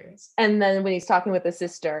hilarious. And then when he's talking with the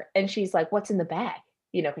sister and she's like, what's in the bag?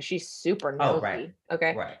 You know, because she's super nosy. Oh, right.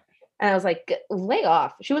 Okay. Right. And I was like, lay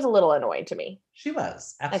off. She was a little annoying to me. She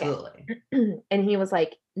was. Absolutely. Okay. And he was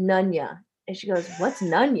like, Nunya. And she goes, what's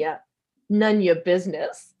Nunya? Nunya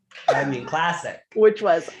business. I mean, classic. Which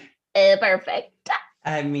was perfect.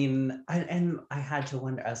 I mean, and I had to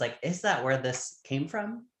wonder, I was like, is that where this came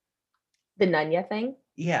from? The Nunya thing?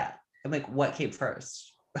 Yeah. I'm like, what came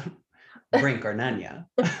first? Brink or Nunya?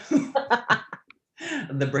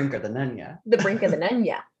 The brink or the Nunya? The brink of the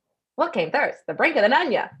Nunya. What came first? The brink of the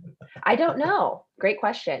Nunya. I don't know. Great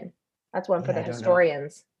question. That's one for the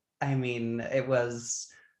historians. I mean, it was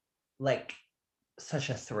like such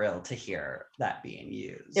a thrill to hear that being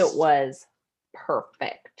used. It was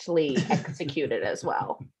perfectly executed as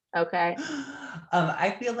well. Okay.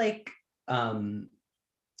 I feel like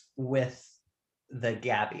with the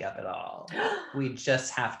Gabby of it all, we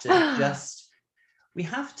just have to we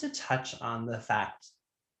have to touch on the fact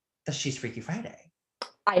that she's Freaky Friday.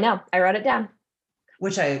 I know. I wrote it down.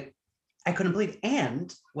 Which I couldn't believe.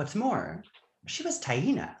 And what's more, she was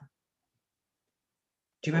Taina.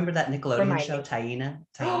 Do you remember that Nickelodeon show, Taina?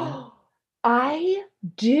 I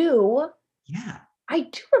do. Yeah. I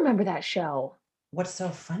do remember that show. What's so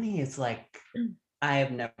funny is like, I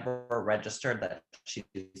have never registered that she's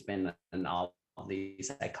been in all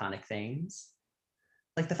these iconic things.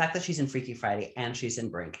 Like the fact that she's in Freaky Friday and she's in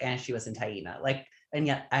Brink and she was in Taina. Like, and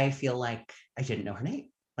yet I feel like I didn't know her name.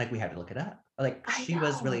 Like we had to look it up. Like she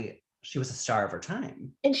was a star of her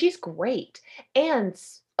time. And she's great. And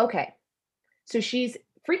okay. So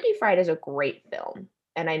Freaky Friday is a great film.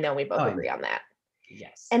 And I know we both agree on that.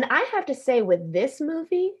 Yes. And I have to say with this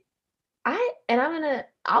movie,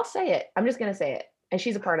 I'll say it. I'm just going to say it. And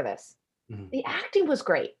she's a part of this. Mm-hmm. The acting was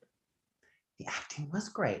great. The acting was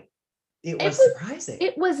great. It was surprising.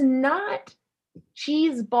 It was not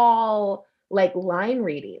cheeseball like line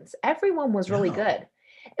readings. Everyone was really good.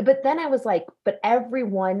 But then I was like, but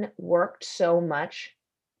everyone worked so much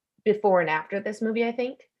before and after this movie, I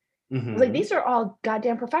think. Mm-hmm. I was like, these are all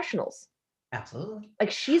goddamn professionals. Absolutely.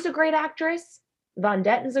 Like she's a great actress. Von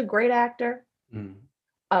Detten's a great actor. Mm.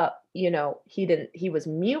 You know, he was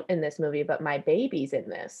mute in this movie, but my baby's in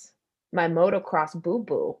this. My motocross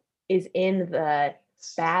boo-boo is in the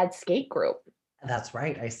Bad Skate group. That's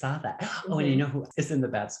right. I saw that. Mm-hmm. Oh, and you know who is in the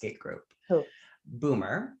Bad Skate group? Who?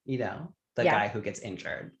 Boomer, you know, the guy who gets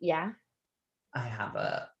injured. Yeah. I have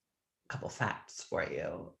a couple facts for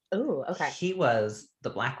you. Oh, okay. He was the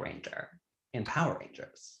Black Ranger in Power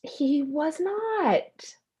Rangers. He was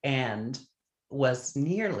not. And was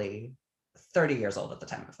nearly 30 years old at the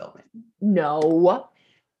time of filming. No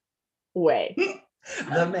way.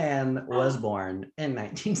 The man was born in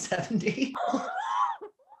 1970.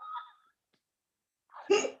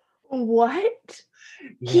 What?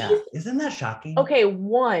 Yeah. Isn't that shocking? Okay,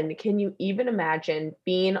 one, can you even imagine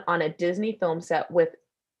being on a Disney film set with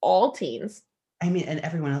all teens? I mean, and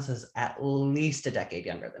everyone else is at least a decade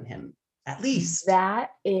younger than him. At least.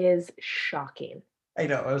 That is shocking. I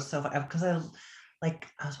know. It was so funny because I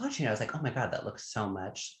was watching it. I was like, oh my God, that looks so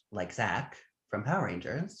much like Zach from Power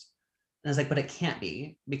Rangers. And I was like, but it can't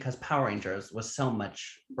be because Power Rangers was so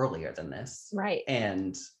much earlier than this. Right.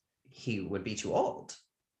 And he would be too old.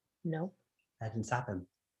 No. That didn't stop him.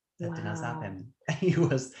 That did not stop him. He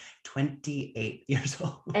was 28 years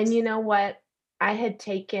old. And you know what? I had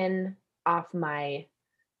taken off my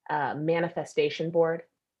manifestation board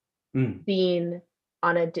being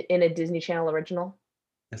in a Disney Channel original.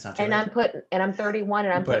 It's not too and late. I'm 31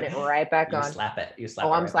 and I'm putting it right back on. Slap it. You slap it.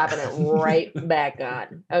 Oh, I'm slapping it right back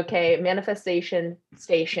on. Okay, manifestation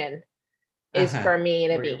station is for me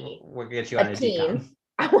to be. We'll get you on a decom.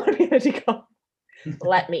 I want to be on a decom.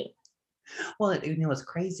 Let me. Well, you know what's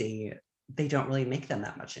crazy? They don't really make them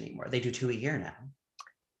that much anymore. They do 2 a year now.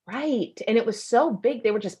 Right, and it was so big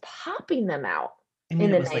they were just popping them out. I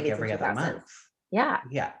mean, it was like every other month. Yeah.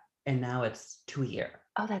 Yeah, and now it's 2 a year.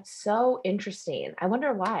 Oh, that's so interesting. I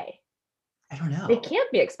wonder why. I don't know. They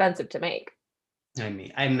can't be expensive to make. I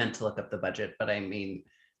mean, I meant to look up the budget, but I mean,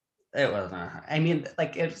 it wasn't. I mean,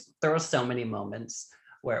 like there were so many moments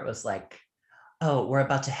where it was like, oh, we're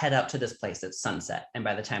about to head out to this place. It's sunset. And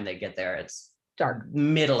by the time they get there, it's Dark.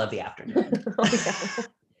 middle of the afternoon. Oh, yeah.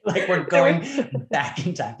 Like we're going back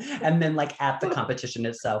in time. And then like at the competition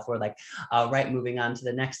itself, we're like, all right, moving on to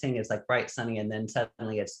the next thing is like bright sunny. And then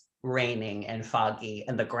suddenly it's raining and foggy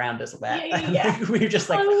and the ground is wet. Yeah. Like, we just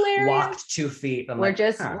like walked 2 feet. We're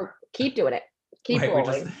keep doing it. Keep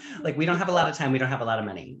rolling. Like we don't have a lot of time. We don't have a lot of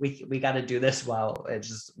money. We got to do this while it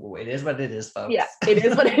is what it is, folks. Yeah, it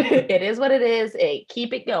is what it is. What it is.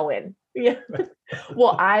 Keep it going. Yeah.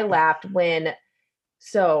 Well, I laughed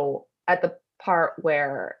so at the part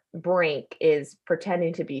where Brink is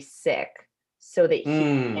pretending to be sick so that he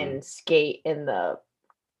can skate in the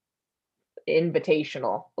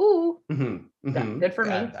invitational. Ooh, good for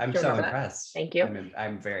me. I'm so impressed. Thank you.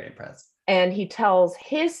 I'm very impressed. And he tells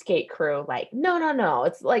his skate crew, like, no.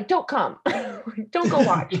 It's like, don't come. Don't go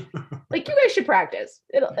watch. Like, you guys should practice.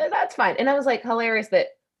 That's fine. And I was like, hilarious that,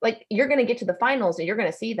 like, you're going to get to the finals and you're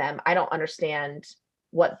going to see them. I don't understand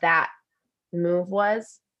what that move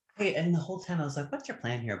was. Wait, and the whole time I was like, what's your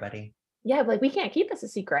plan here, buddy? Yeah, like, we can't keep this a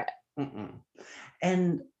secret.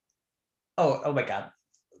 And, oh my God.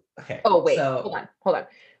 Okay. Oh, wait, hold on.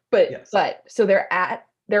 But so they're at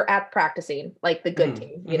practicing, like the good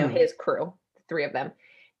team, his crew, 3 of them,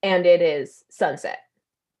 and it is sunset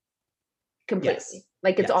completely.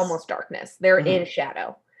 Like it's almost darkness. They're in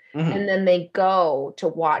shadow, and then they go to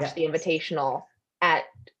watch the invitational at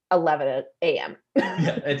 11 a.m.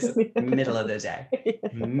 Yeah, it's middle of the day,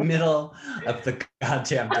 middle of the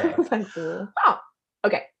goddamn day. Oh,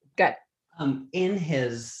 okay, good. In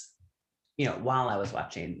his, while I was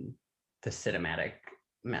watching the cinematic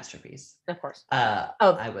masterpiece, of course,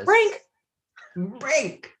 I was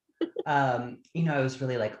Brink. I was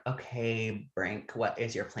really like, okay, Brink, what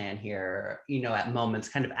is your plan here? At moments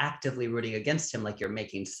kind of actively rooting against him, like you're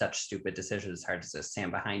making such stupid decisions, it's hard to just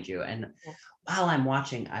stand behind you. And while I'm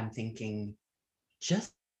watching, I'm thinking,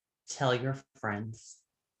 just tell your friends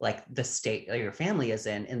like the state your family is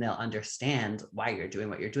in, and they'll understand why you're doing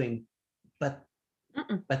what you're doing. But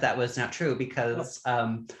that was not true, because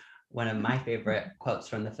one of my favorite quotes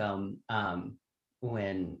from the film,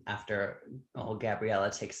 when after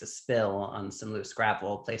Gabriella takes a spill on some loose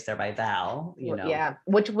gravel placed there by Val,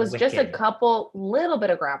 which was just a little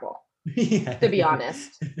bit of gravel, to be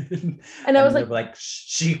honest. And I was like,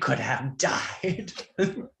 she could have died.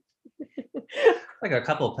 Like a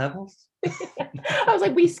couple of pebbles. I was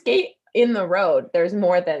like, we skate in the road. There's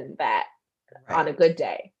more than that on a good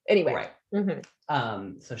day. Anyway. Right.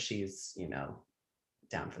 So she's,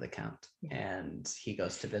 down for the count, and he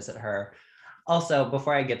goes to visit her. Also,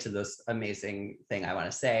 before I get to this amazing thing I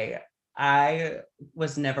want to say, I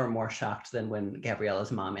was never more shocked than when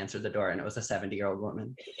Gabriella's mom answered the door and it was a 70-year-old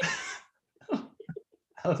woman.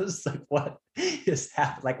 I was like, what is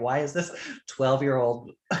happening? Like, why is this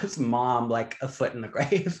 12-year-old mom like a foot in the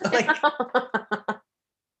grave? Like,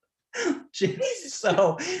 she's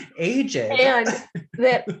so aged. And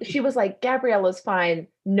that she was like, Gabriella's fine,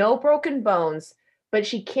 no broken bones, but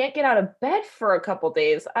she can't get out of bed for a couple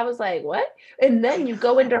days. I was like, what? And then you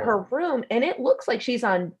go into her room and it looks like she's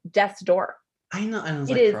on death's door. I know. And I was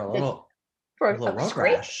like, for a little road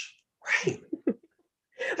rash. Right.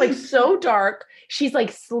 Like so dark. She's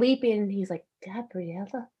like sleeping. And he's like,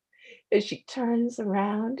 Gabriella. And she turns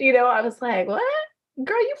around. I was like, what?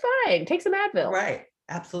 Girl, you fine. Take some Advil. Right.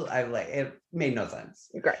 Absolutely. It made no sense.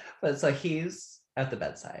 Great. But so he's at the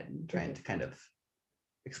bedside trying to kind of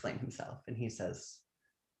explain himself. And he says,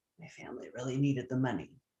 my family really needed the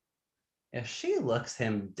money. If she looks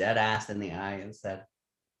him dead ass in the eye and said,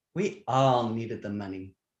 we all needed the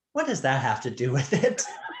money, what does that have to do with it?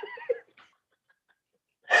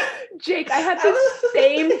 Jake, I had the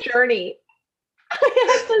same journey.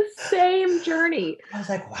 I was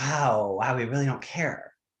like, wow, we really don't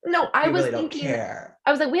care. No, I was like,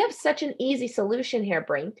 we have such an easy solution here,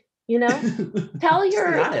 Brink. Tell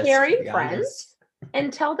your caring friends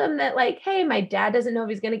and tell them that, like, hey, my dad doesn't know if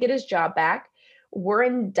he's going to get his job back. We're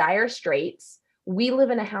in dire straits. We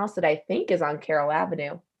live in a house that I think is on Carroll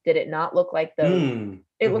Avenue. Did it not look like those?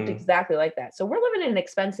 It looked exactly like that. So we're living in an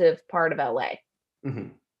expensive part of LA.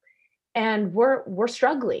 And we're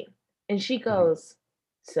struggling. And she goes,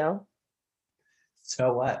 so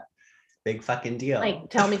what? Big fucking deal.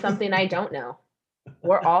 Like, tell me something I don't know.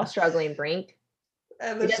 We're all struggling, Brink.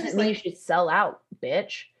 It doesn't mean you should sell out,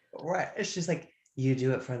 bitch. Right. She's like, you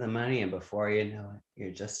do it for the money, and before you know it,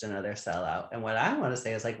 you're just another sellout. And what I want to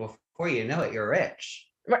say is, like, before you know it, you're rich.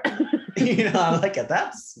 Right. I'm like,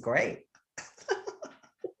 that's great.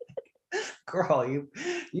 Girl, you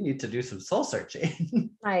need to do some soul searching.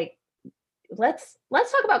 Like, let's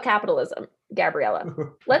talk about capitalism, Gabriella.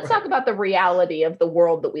 Let's talk about the reality of the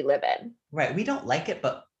world that we live in. Right. We don't like it,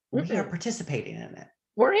 but we are participating in it.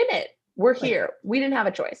 We're in it. We're here. We didn't have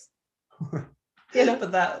a choice. But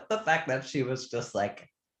the fact that she was just like,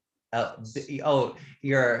 oh,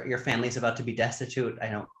 your family's about to be destitute. I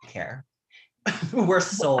don't care. We're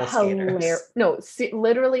soul skaters. No,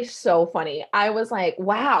 literally so funny. I was like,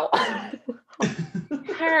 wow.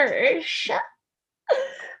 Harsh.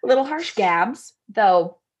 Little harsh Gabs,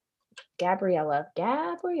 though. Gabriella.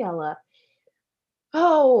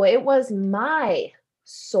 Oh, it was my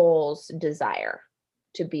soul's desire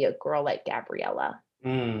to be a girl like Gabriella.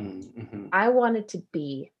 Mm-hmm. I wanted to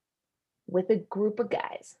be with a group of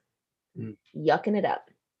guys yucking it up.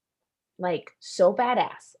 Like so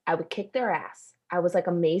badass. I would kick their ass. I was like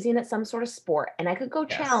amazing at some sort of sport, and I could go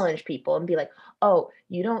challenge people and be like, oh,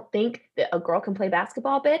 you don't think that a girl can play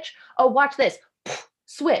basketball, bitch? Oh, watch this.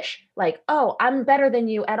 Swish. Like, oh, I'm better than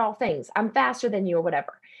you at all things. I'm faster than you or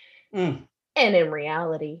whatever. And in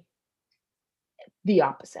reality, the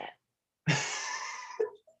opposite.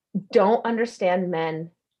 Don't understand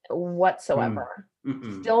men whatsoever.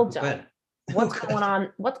 Still don't. What's going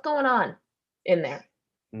on? What's going on in there?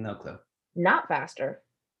 No clue. Not faster.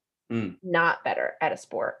 Not better at a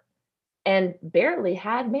sport. And barely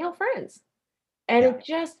had male friends. And it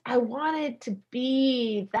just, I wanted to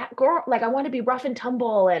be that girl. Like I want to be rough and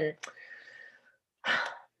tumble and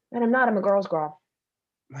I'm not. I'm a girl's girl.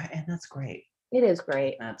 Right. And that's great. It is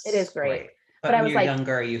great. It is great. But when you're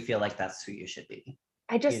younger, you feel like that's who you should be.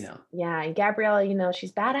 I just, and Gabriella,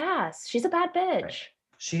 she's badass. She's a bad bitch. Right.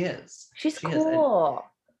 She is. She's cool.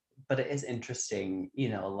 But it is interesting,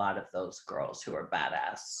 a lot of those girls who are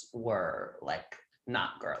badass were like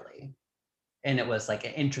not girly. And it was like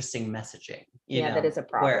an interesting messaging. You know, that is a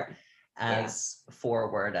problem. Where as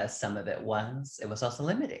forward as some of it was also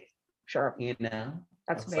limiting. Sure.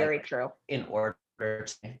 That's very true. In order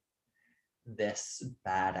to this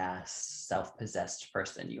badass, self-possessed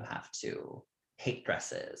person, you have to hate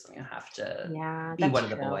dresses, and you have to be one of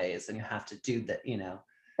the boys, and you have to do that,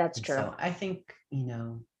 That's true. So I think,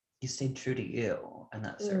 you stayed true to you, and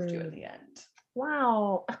that served you in the end.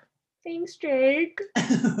 Wow. Thanks, Jake.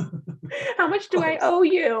 How much do I owe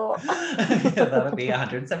you? That would be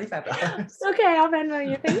 $175. Okay, I'll Venmo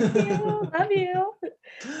you. Thank you. Love you.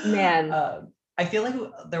 Man. I feel like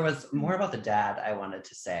there was more about the dad I wanted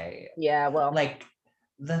to say. Yeah, well. Like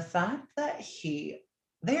the fact that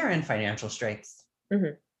they are in financial straits.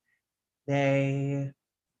 Mm-hmm. They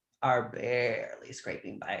are barely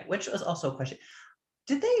scraping by, which was also a question.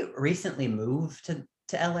 Did they recently move to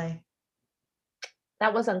LA?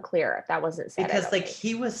 That was unclear. That wasn't said. Because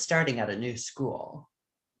he was starting at a new school.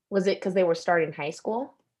 Was it because they were starting high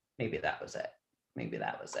school? Maybe that was it.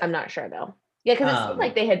 I'm not sure though. Yeah, because it seemed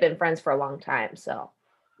like they had been friends for a long time. So.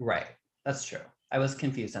 Right. That's true. I was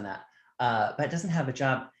confused on that. But doesn't have a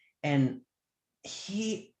job. And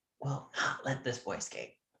he will not let this boy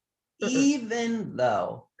skate. Even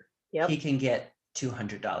though he can get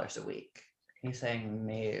 $200 a week. He's saying,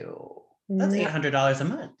 no. That's $800 a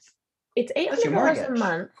month. It's $800 a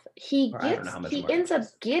month. He ends up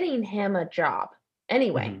getting him a job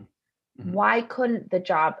anyway. Mm-hmm. Why couldn't the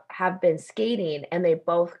job have been skating and they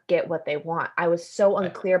both get what they want? I was so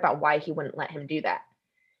unclear about why he wouldn't let him do that.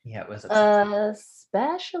 Yeah, it was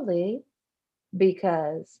especially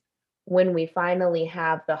because when we finally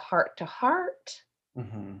have the heart-to-heart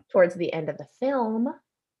towards the end of the film,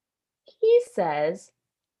 he says,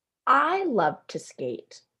 I love to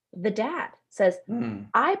skate. The dad says,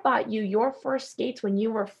 I bought you your first skates when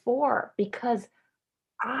you were 4 because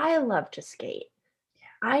I love to skate.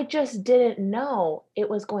 Yeah. I just didn't know it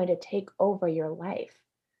was going to take over your life.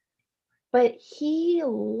 But he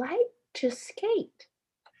liked to skate.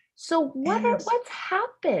 So what's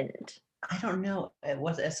happened? I don't know.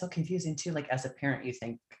 It's so confusing too. Like as a parent, you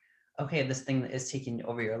think, okay, this thing that is taking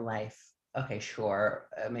over your life. Okay, sure.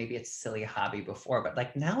 Maybe it's a silly hobby before, but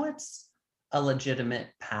like now it's a legitimate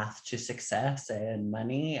path to success and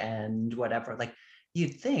money and whatever. Like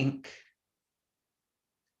you'd think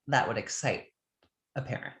that would excite a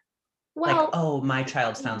parent. Well, like, oh, my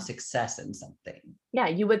child's found success in something. Yeah,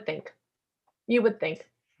 you would think.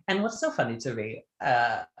 And what's so funny to me,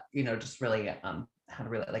 just really how to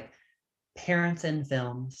really like parents in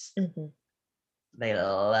films, they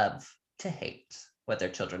love to hate what their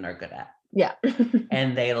children are good at. Yeah.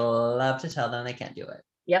 And they love to tell them they can't do it.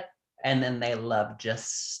 Yep. And then they love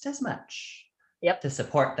just as much to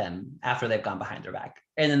support them after they've gone behind their back.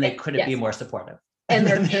 And then they couldn't be more supportive. And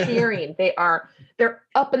they're cheering. They're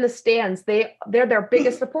up in the stands. They're their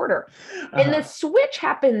biggest supporter. And the switch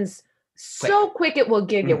happens so quick it will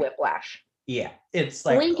give you whiplash. Yeah, it's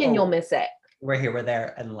like, blink and you'll miss it. We're here, we're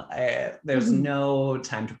there, and there's no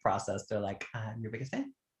time to process. They're like, I'm your biggest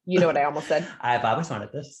fan. You know what I almost said? I've always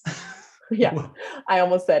wanted this. Yeah, I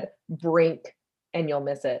almost said brink and you'll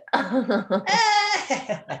miss it. That's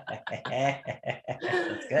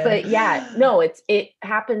good. But yeah, no, it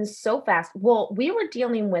happens so fast. Well, we were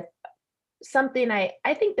dealing with something I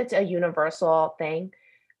think that's a universal thing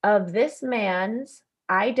of this man's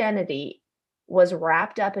identity was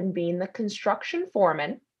wrapped up in being the construction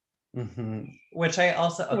foreman. Which I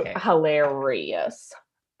also, hilarious.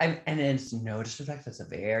 And it's no disrespect, it's a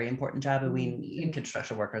very important job, and we need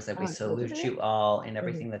construction workers, and we salute you all in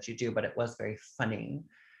everything that you do. But it was very funny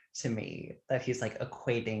to me that he's like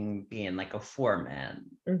equating being like a foreman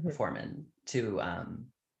to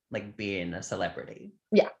like being a celebrity.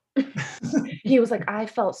 Yeah. He was like, I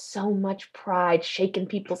felt so much pride shaking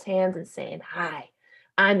people's hands and saying, hi,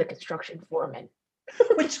 I'm the construction foreman.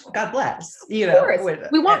 Which, God bless. We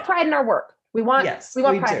want pride in our work. We want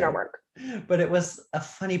pride in our work. But it was a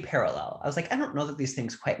funny parallel. I was like, I don't know that these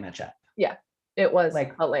things quite match up. Yeah, it was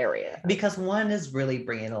like hilarious. Because one is really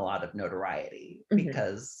bringing a lot of notoriety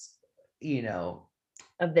because, you know,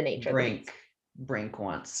 of the nature. Brink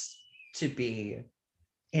wants to be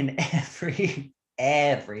in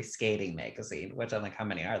every skating magazine, which I'm like, how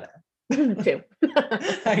many are there? 2.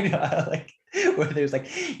 I know, like, where there's like,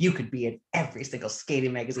 you could be in every single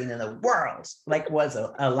skating magazine in the world, like was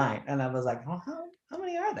a line. And I was like, how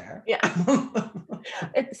many are there? Yeah.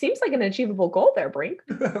 It seems like an achievable goal there, Brink.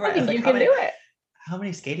 Right. I think you can do it. How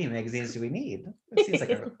many skating magazines do we need? It seems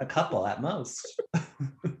like a couple at most.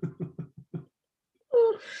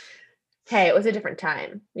 Hey, it was a different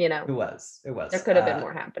time, you know. It was. There could have been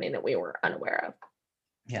more happening that we were unaware of.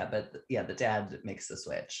 Yeah, but the dad makes the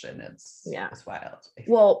switch, and it's wild.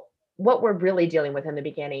 Well, what we're really dealing with in the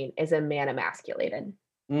beginning is a man emasculated.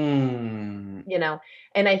 You know,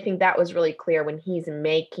 and I think that was really clear when he's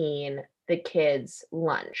making the kids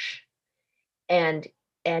lunch, and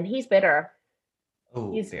he's bitter.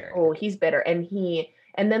 He's bitter,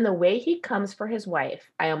 and then the way he comes for his wife,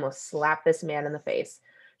 I almost slapped this man in the face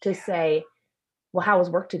to say, well, how was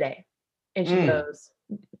work today? And she goes,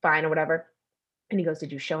 fine or whatever. And he goes,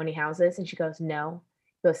 did you show any houses? And she goes, no.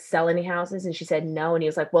 He goes, sell any houses? And she said, no. And he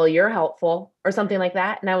was like, well, you're helpful or something like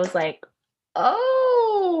that. And I was like,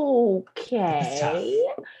 oh, okay.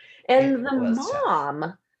 And the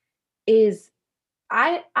mom is,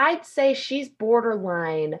 I'd say she's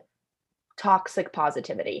borderline toxic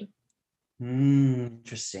positivity.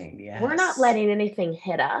 Interesting. Yeah. We're not letting anything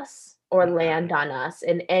hit us or land on us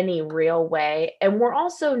in any real way. And we're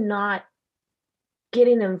also not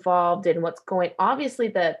getting involved in what's going. Obviously,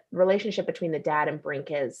 the relationship between the dad and Brink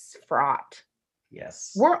is fraught.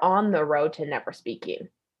 Yes. We're on the road to never speaking.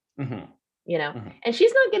 You know, and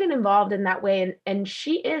she's not getting involved in that way. And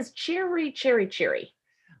she is cheery.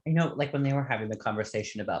 I know, like when they were having the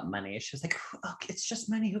conversation about money, she was like, oh, it's just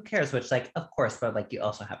money, who cares? Which, like, of course, but like you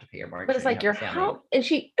also have to pay your mortgage. But it's like your house. And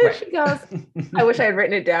she goes, I wish I had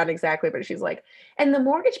written it down exactly, but she's like, and the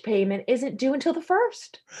mortgage payment isn't due until the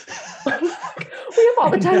 1st. We have all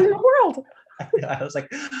the time in the world. I was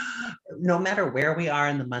like, no matter where we are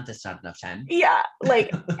in the month, it's not enough time. Yeah,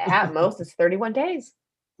 like at most it's 31 days.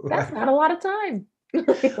 That's not a lot of time.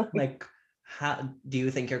 Like, how do you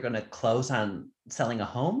think you're going to close on selling a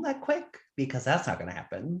home that quick? Because that's not going to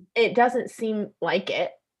happen. It doesn't seem like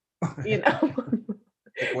it, you know.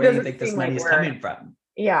 Like, where do you think this money is coming from?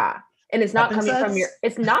 Yeah, and it's not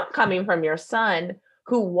coming from your son,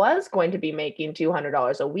 who was going to be making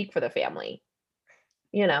 $200 a week for the family,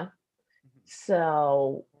 you know.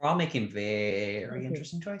 So we're all making very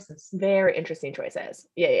interesting choices. Very interesting choices.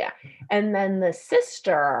 Yeah. And then the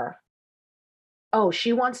sister,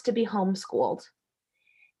 she wants to be homeschooled.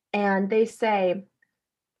 And they say,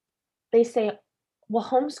 well,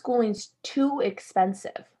 homeschooling's too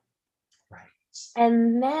expensive. Right.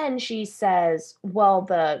 And then she says, well,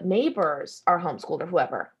 the neighbors are homeschooled or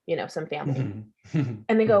whoever, you know, some family. And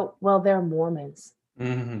they go, well, they're Mormons.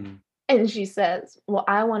 And she says, well,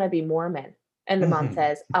 I want to be Mormon. And the mom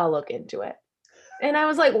says, I'll look into it. And I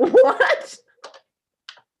was like, what?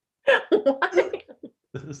 Why?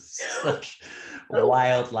 Such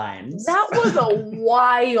wild lines. That was a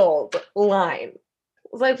wild line. I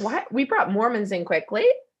was like, why? We brought Mormons in quickly.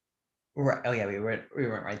 Right. Oh yeah, we went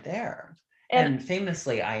right there. And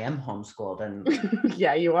famously, I am homeschooled, and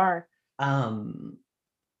yeah, you are.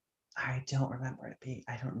 I don't remember it being.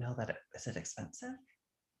 I don't know that is it expensive?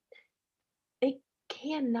 It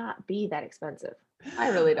cannot be that expensive. I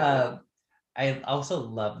really don't know. I also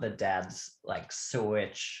love the dad's like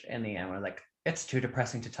switch in the end. We're like, it's too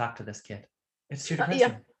depressing to talk to this kid. It's too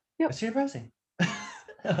depressing. What's depressing?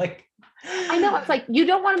 Like, I know, it's like you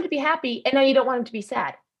don't want him to be happy, and now you don't want him to be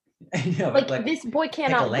sad. I know, Like this boy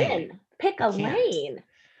cannot win. Pick a lane.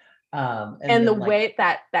 And the way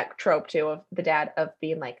that trope too of the dad of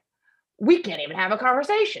being like, we can't even have a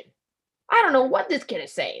conversation. I don't know what this kid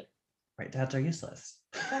is saying. Right, dads are useless.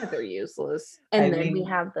 Dads are useless. And then we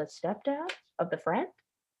have the stepdad of the friend.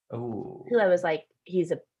 Oh. Who I was like,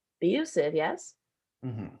 he's abusive, yes.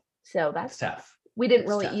 Mm-hmm. So that's tough. We didn't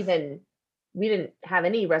we didn't have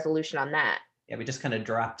any resolution on that. Yeah, we just kind of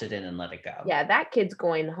dropped it in and let it go. Yeah, that kid's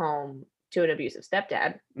going home to an abusive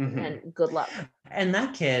stepdad, and good luck. And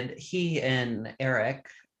that kid, he and Eric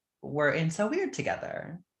were in So Weird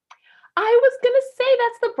together. I was gonna say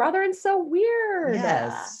that's the brother in So Weird.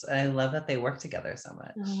 Yes, I love that they work together so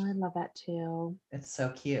much. Oh, I love that too. It's so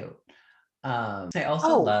cute. I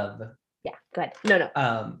also love. Yeah, good. No.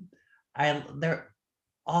 They're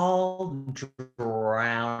all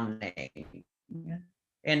drowning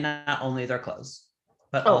in not only their clothes,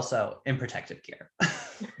 but also in protective gear.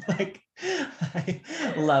 Like, I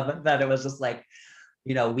love that it was just like,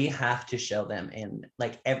 we have to show them in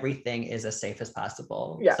like everything is as safe as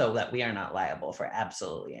possible, so that we are not liable for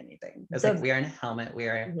absolutely anything. It's like we are in a helmet, we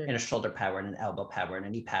are in a shoulder pad, we're in an elbow pad, we're in a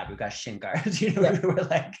knee pad, we've got shin guards. We're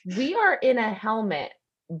like, we are in a helmet,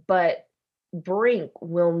 but Brink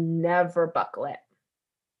will never buckle it.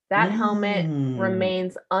 That helmet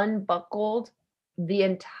remains unbuckled the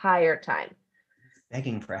entire time.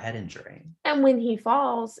 Begging for a head injury. And when he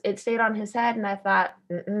falls, it stayed on his head, and I thought,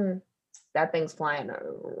 that thing's flying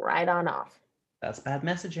right on off. That's bad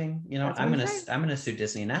messaging. I'm gonna sue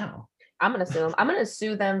Disney now. I'm gonna sue them. I'm gonna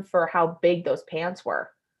sue them for how big those pants were.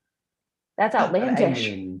 That's outlandish.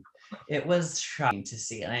 I mean, it was shocking to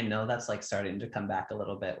see, and I know that's like starting to come back a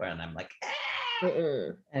little bit. Where I'm like,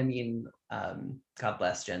 I mean, God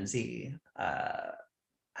bless Gen Z.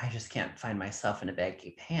 I just can't find myself in a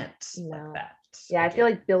baggy pants like that. Yeah, I feel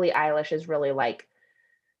like Billie Eilish is really like,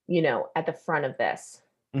 at the front of this.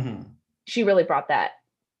 Mm-hmm. She really brought that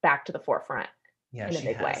back to the forefront in a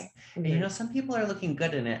big way. Mm-hmm. And some people are looking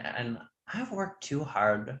good in it, and I've worked too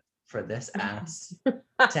hard for this ass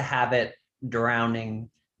to have it drowning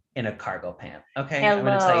in a cargo pant. Okay, I'm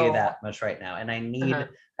going to tell you that much right now, and I need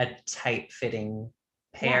a tight-fitting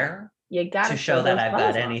pair. You got to show that I've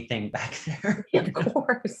got anything back there. Of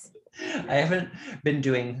course. I haven't been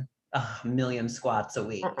doing 1 million squats a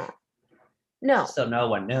week. No. So no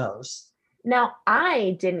one knows. Now,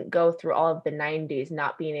 I didn't go through all of the 90s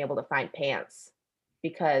not being able to find pants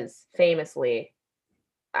because famously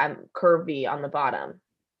I'm curvy on the bottom.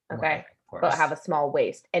 Okay. Right, but I have a small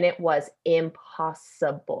waist, and it was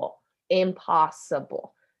impossible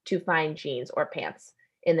to find jeans or pants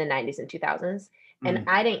in the 90s and 2000s. And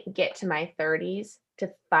I didn't get to my 30s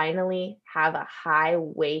to finally have a high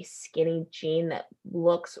waist skinny jean that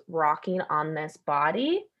looks rocking on this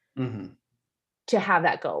body to have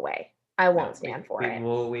that go away. I won't stand for it.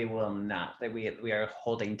 We will not. We are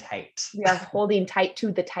holding tight. We are holding tight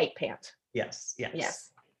to the tight pant. Yes.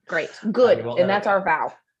 Great. Good. And that's our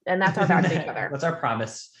vow. And that's our vow to each other. That's our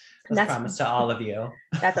promise. That's promise to all of you.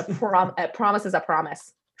 That's a promise is a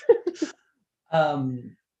promise.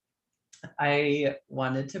 I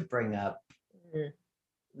wanted to bring up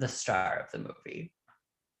the star of the movie.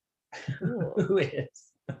 Who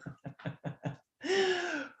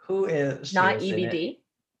is not EBD?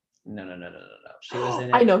 No. She was in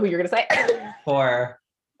it. I know who you're gonna say. For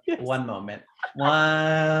one moment.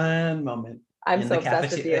 I'm so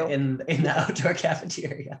obsessed with you. In the outdoor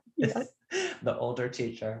cafeteria. Yes. The older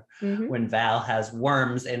teacher, when Val has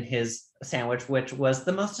worms in his sandwich, which was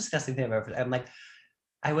the most disgusting thing I've ever. I'm like,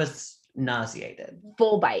 I was nauseated.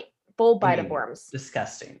 Full bite of worms.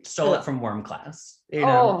 Disgusting. Stole it from worm class.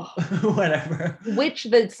 Whatever. Which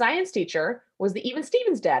the science teacher was the Even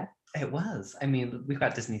Stevens dad. It was. I mean, we've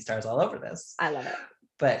got Disney stars all over this. I love it.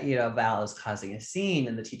 But Val is causing a scene,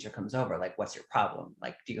 and the teacher comes over, like, "What's your problem?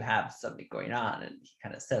 Like, do you have something going on?" And he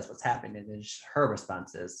kind of says what's happening, and then her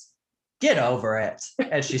response is, "Get over it,"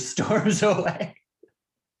 as she storms away.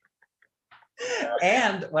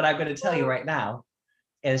 And what I'm going to tell you right now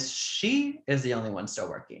is she is the only one still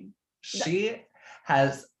working. She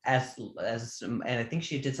has and I think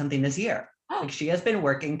she did something this year. Like, she has been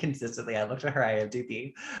working consistently. I looked at her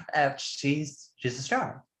IMDb. She's a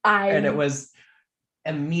star. And it was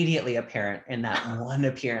immediately apparent in that one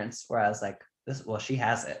appearance where I was like, she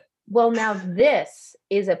has it. Well, now this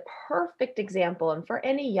is a perfect example. And for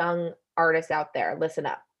any young artists out there, listen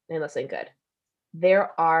up and listen good.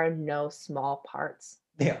 There are no small parts.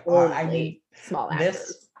 There are. I mean, small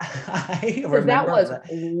actors. I remember that was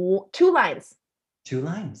 2 lines. 2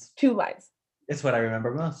 lines. 2 lines. It's what I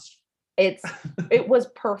remember most. It was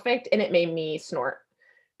perfect, and it made me snort.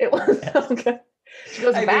 It was so good. She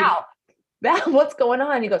goes, Val, what's going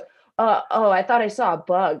on? He goes, oh, I thought I saw a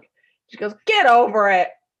bug. She goes, get over it.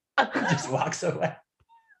 Just walks away.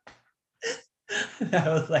 I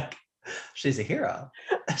was like, she's a hero.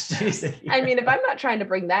 She's a hero. I mean, if I'm not trying to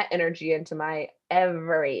bring that energy into my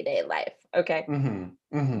everyday life, okay,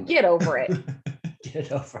 get over it.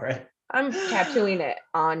 Get over it. I'm tattooing it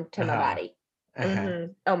onto my body.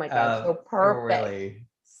 Oh my God, so perfect. Really,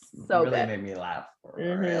 so really good. made me laugh.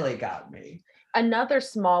 Really got me. Another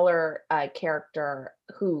smaller character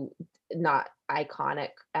who not as iconic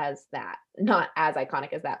as that,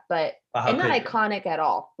 but and not iconic at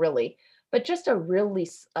all, really, but just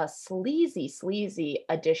a sleazy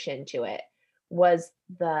addition to it was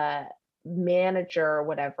the manager or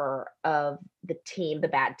whatever of the team, the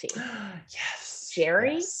bad team. Yes.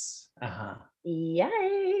 Jerry. Yes.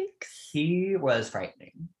 Yikes. He was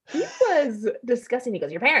frightening. He was disgusting. He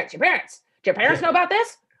goes, your parents know about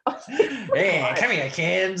this? Hey, come here,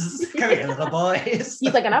 kids. Come here, little boys.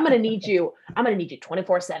 He's like, and I'm gonna need you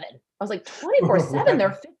 24/7. I was like, 24/7?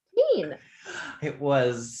 They're 15. It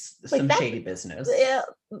was like some shady business. Yeah,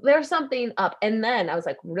 there's something up. And then I was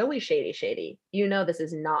like, really shady. You know, this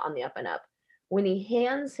is not on the up and up. When he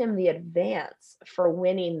hands him the advance for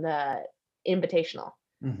winning the invitational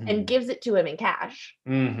and gives it to him in cash,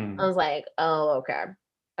 I was like, oh,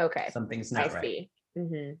 okay. Something's not right.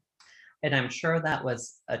 See. And I'm sure that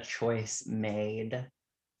was a choice made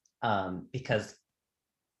because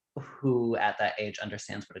who at that age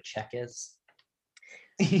understands what a check is?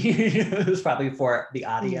 It was probably for the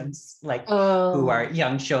audience, like who are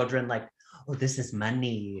young children, like, oh, this is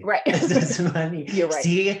money. Right. This is money. You're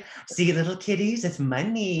right. See, little kitties, it's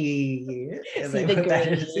money. See the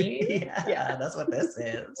green? Yeah, that's what this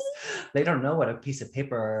is. They don't know what a piece of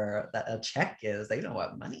paper that a check is. They know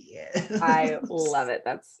what money is. I love it.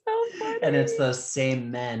 That's so funny. And it's those same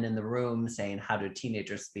men in the room saying, how do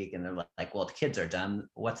teenagers speak? And they're like, well, the kids are dumb.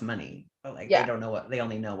 What's money? But like, they don't know they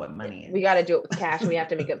only know what money is. We got to do it with cash. And we have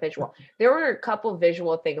to make it visual. There were a couple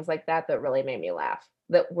visual things like that really made me laugh,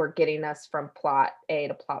 that were getting us from plot A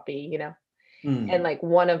to plot B, you know? And like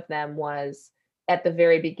one of them was at the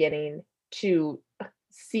very beginning to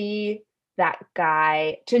see that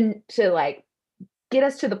guy to like get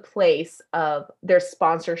us to the place of their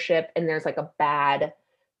sponsorship, and there's like a bad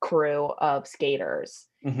crew of skaters.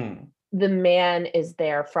 The man is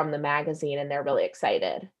there from the magazine, and they're really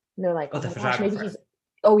excited. And they're like, oh my gosh, maybe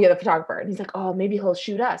the photographer. And he's like, oh, maybe he'll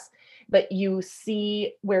shoot us. But you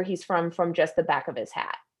see where he's from just the back of his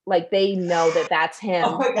hat. Like they know that that's him.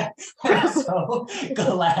 Oh my God. I'm so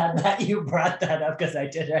glad that you brought that up, because I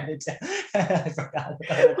did write it down. I forgot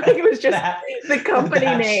about it. Like it was just the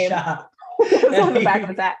company name was on the back of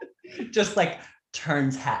his hat. Just like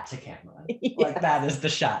turns hat to camera. Yes. Like that is the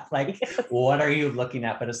shot. Like, what are you looking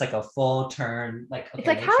at? But it's like a full turn. Like, okay, it's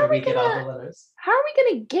like, how are we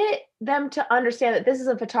gonna get them to understand that this is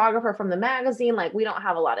a photographer from the magazine? Like, we don't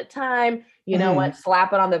have a lot of time. You know what?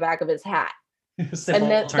 Slap it on the back of his hat. And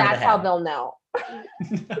that's how they'll know.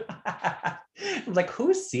 Like,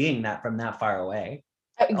 who's seeing that from that far away?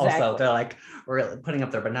 Exactly. Also, they're like really putting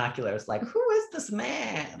up their binoculars. Like, who is this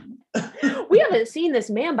man? We haven't seen this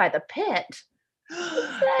man by the pit.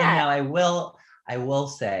 And now I will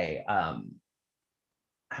say, I want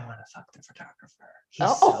to fuck the photographer.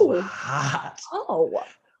 He's so hot.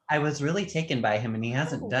 I was really taken by him, and he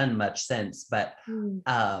hasn't done much since, but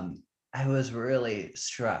I was really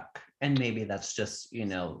struck. And maybe that's just, you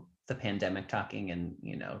know, the pandemic talking and,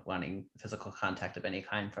 you know, wanting physical contact of any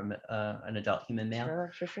kind from an adult human male.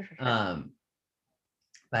 Sure.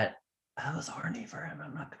 But I was horny for him,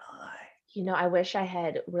 I'm not gonna lie. You know, I wish I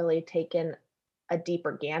had really taken a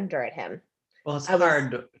deeper gander at him. Well, it's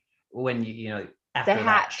hard when you know, after the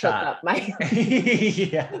hat took up my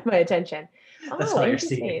my attention. That's all you're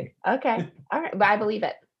seeing. Okay. All right. But I believe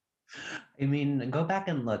it. I mean, go back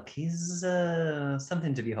and look. He's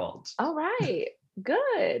something to behold. All right.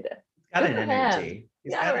 Good. Got an energy.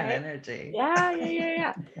 He's got an energy.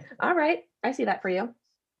 Yeah. All right. I see that for you.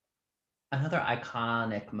 Another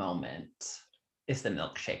iconic moment is the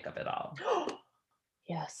milkshake of it all.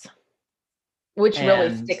 Yes. Which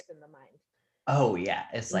really sticks in the mind. Oh, yeah.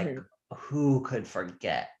 It's like, who could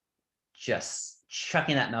forget just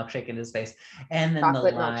chucking that milkshake in his face? And then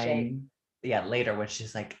chocolate the line, later, when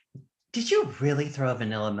she's like, did you really throw a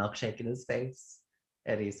vanilla milkshake in his face?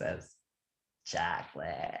 And he says,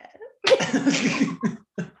 chocolate.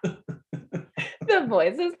 The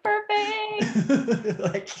voice is perfect.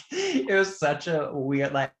 Like, it was such a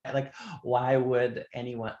weird, like, why would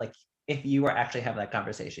anyone, like, if you were actually having that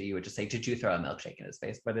conversation, you would just say, did you throw a milkshake in his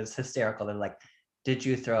face? But it's hysterical. They're like, did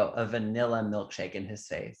you throw a vanilla milkshake in his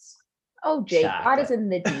face? Oh, Jake, God is in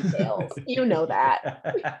the details. You know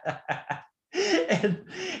that. and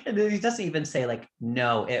he doesn't even say like,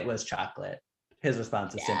 no, it was chocolate. His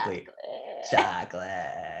response is simply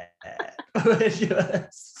chocolate.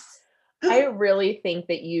 I really think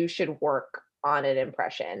that you should work on an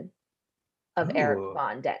impression of Eric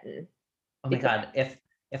Von Detten. Oh my God.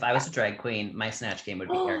 If I was a drag queen, my snatch game would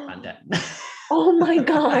be Eric Von Detten. Oh my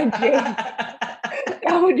God, Jake.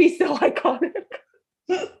 That would be so iconic.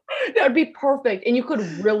 That would be perfect. And you could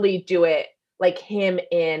really do it like him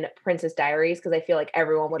in Princess Diaries, because I feel like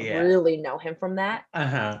everyone would really know him from that.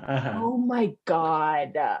 Oh my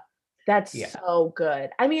God. That's so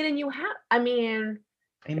good. I mean, and you have, I mean,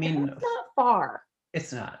 it's not far.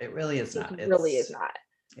 It's not. It really is not. It really is not.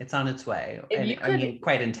 It's on its way. If and you could, I mean,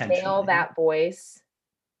 quite intentionally. Nail that voice.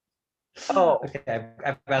 Oh, okay.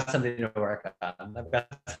 I've got something to work on. I've got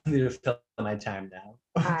something to fill my time now.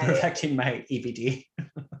 Perfecting my EBD.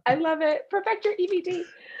 I love it. Perfect your EBD.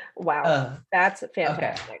 Wow, that's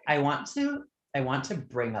fantastic. Okay. I want to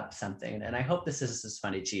bring up something, and I hope this is as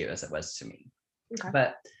funny to you as it was to me. Okay.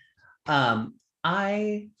 But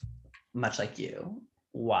I, much like you,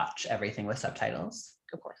 watch everything with subtitles.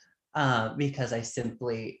 Of course. Because I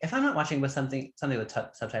simply, if I'm not watching with something with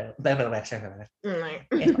subtitles,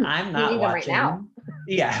 if I'm not watching, right now.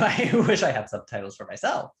 Yeah, I wish I had subtitles for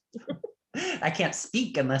myself. I can't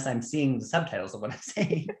speak unless I'm seeing the subtitles of what I'm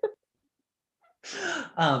saying.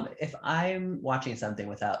 If I'm watching something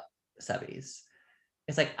without subbies,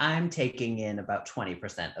 it's like I'm taking in about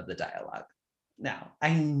 20% of the dialogue. Now,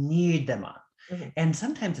 I need them on. Mm-hmm. And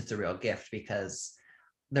sometimes it's a real gift, because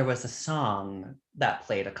there was a song that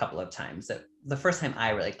played a couple of times that the first time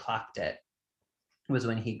I really clocked it was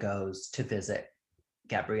when he goes to visit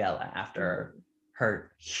Gabriella after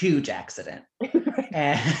her huge accident.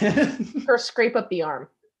 And her scrape up the arm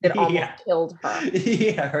that almost killed her.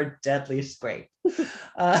 Yeah, her deadly scrape.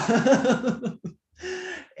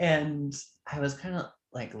 And I was kind of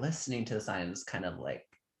like listening to the song, and it was kind of like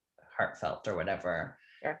heartfelt or whatever.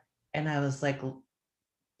 Yeah. And I was like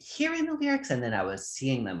hearing the lyrics, and then I was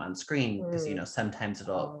seeing them on screen, because you know, sometimes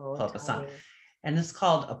it'll pull up a song. And it's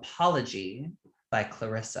called Apology by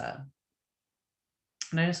Clarissa.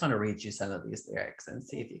 And I just want to read you some of these lyrics and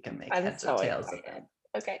see if you can make heads or tails of them.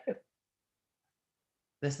 Okay.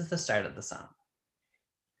 This is the start of the song.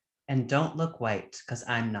 And don't look white, because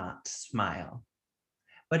I'm not, smile.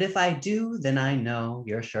 But if I do, then I know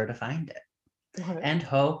you're sure to find it. And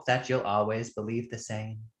hope that you'll always believe the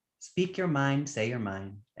same. Speak your mind, say your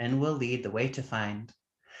mind, and we'll lead the way to find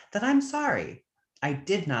that I'm sorry, I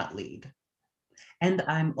did not lead. And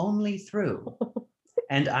I'm only through.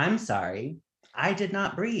 And I'm sorry, I did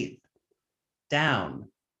not breathe. Down,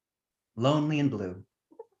 lonely and blue.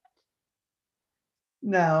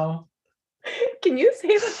 No. Can you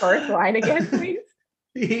say the first line again, please?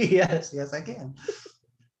 Yes, I can.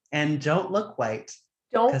 And don't look white,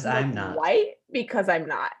 because I'm not. White, because I'm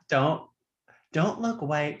not. Don't look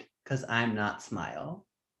white, because I'm not, smile.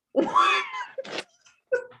 What?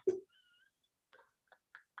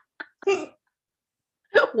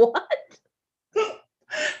 What?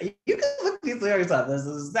 You can look these lyrics up. This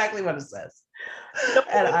is exactly what it says. No,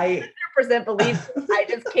 and I 100% believe this. I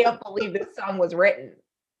just can't believe this song was written.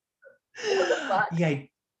 What the fuck? Yeah,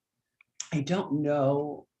 I don't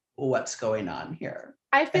know what's going on here.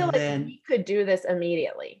 I feel we could do this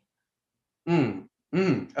immediately. Oh,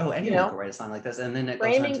 anyone could write a song like this, and then it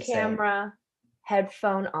goes on to camera,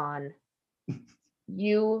 headphone on.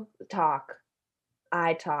 You talk,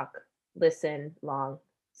 I talk, listen, long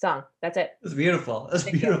song. That's it. It's beautiful. It's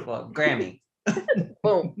beautiful. Grammy.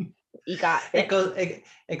 Boom. You got it.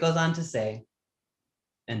 It goes on to say,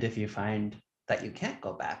 and if you find that you can't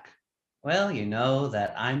go back, well, you know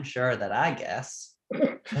that I'm sure that I guess,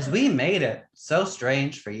 because we made it so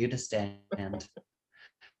strange for you to stand.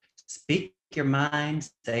 Speak your mind,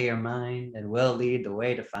 say your mind, and we'll lead the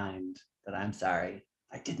way to find that I'm sorry,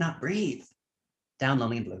 I did not breathe. Down,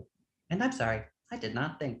 lonely and blue. And I'm sorry, I did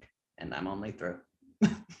not think, and I'm only through.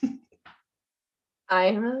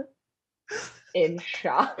 I'm in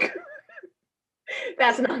shock.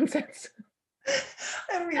 That's nonsense.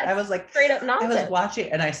 I mean, I was like, straight up nonsense. I was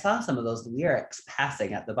watching, and I saw some of those lyrics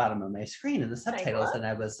passing at the bottom of my screen in the subtitles, and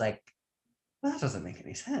I was like, well, that doesn't make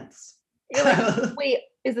any sense. You're like, wait,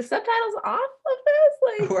 is the subtitles off of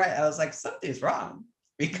this? Like, right. I was like, something's wrong,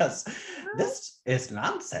 because this is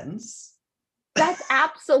nonsense. That's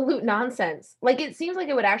absolute nonsense. Like, it seems like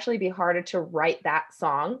it would actually be harder to write that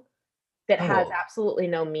song that has absolutely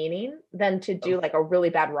no meaning than to do like a really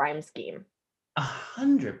bad rhyme scheme.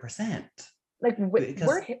 100%. Like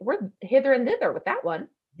we're hither and thither with that one.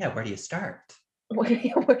 Yeah, where do you start? Where do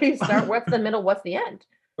you start? What's the middle? What's the end?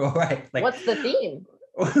 Right. Like, what's the theme?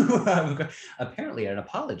 Apparently an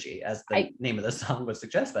apology, as the name of the song would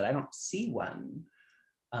suggest, but I don't see one.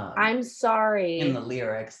 I'm sorry. In the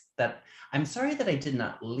lyrics that I'm sorry that I did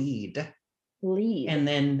not lead. And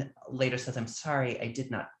then later says, I'm sorry I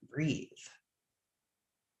did not breathe.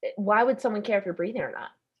 Why would someone care if you're breathing or not?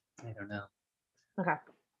 I don't know. Okay.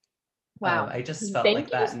 Wow. I just felt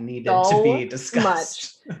like that needed to be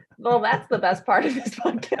discussed. Well, that's the best part of this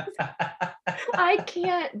podcast. I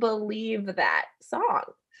can't believe that song.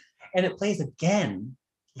 And it plays again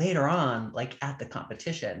later on, like at the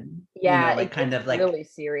competition. Yeah, you know, like it kind of like really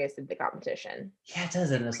serious at the competition. Yeah, it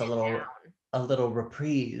does, and it's a little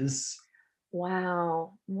reprise.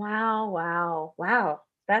 Wow.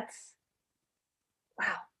 That's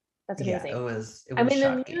amazing. Yeah, it was I mean,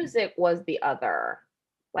 shocking. The music was the other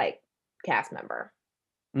like cast member.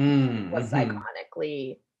 Was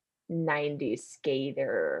iconically 90s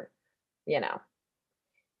skater,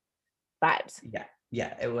 vibes.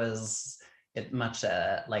 Yeah, it was much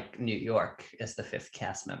like New York is the 5th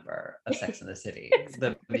cast member of Sex and the City.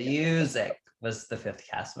 The music was the 5th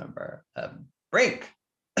cast member of Brink.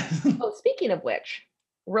 Oh, speaking of which,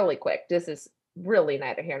 really quick, this is really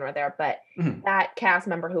neither here nor there, but that cast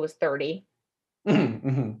member who was 30,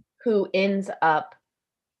 who ends up,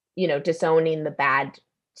 disowning the bad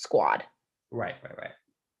squad. Right.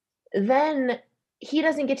 Then he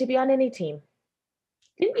doesn't get to be on any team.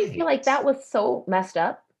 Didn't you feel like that was so messed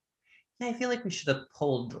up? Yeah, I feel like we should have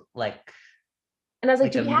pulled and I was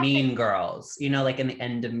like, a Mean Girls, like in the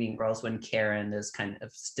end of Mean Girls when Karen is kind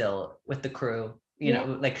of still with the crew,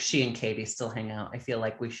 like she and Katie still hang out. I feel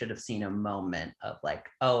like we should have seen a moment of like,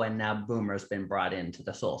 oh, and now Boomer's been brought into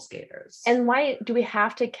the Soul Skaters. And why do we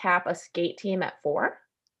have to cap a skate team at 4?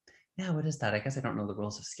 Yeah, what is that? I guess I don't know the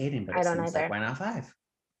rules of skating, but I it don't seems either. like why not 5?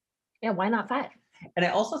 Yeah, why not 5? And I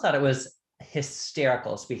also thought it was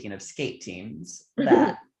hysterical, speaking of skate teams,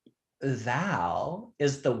 that Val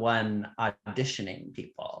is the one auditioning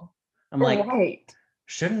people. I'm like, right.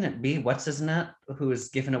 Shouldn't it be what's his nut who is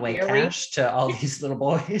giving away cash to all these little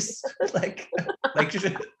boys? like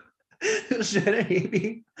shouldn't he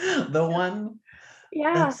be the one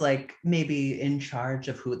that's like maybe in charge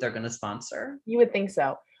of who they're going to sponsor? You would think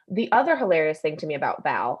so. The other hilarious thing to me about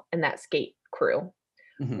Val and that skate crew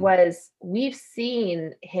was we've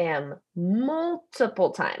seen him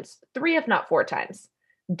multiple times, 3 if not 4 times,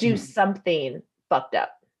 do something fucked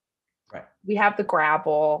up. Right. We have the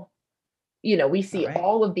grapple. We see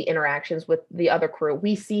all of the interactions with the other crew.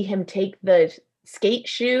 We see him take the skate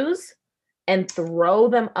shoes and throw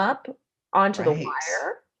them up onto the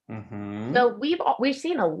wire. So we've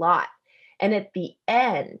seen a lot. And at the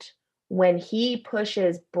end, when he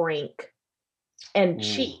pushes Brink and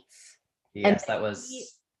cheats. Yes, that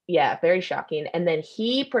was very shocking. And then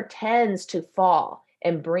he pretends to fall,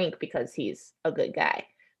 and Brink, because he's a good guy,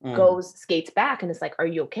 skates back and is like, "Are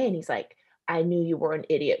you okay?" And he's like, "I knew you were an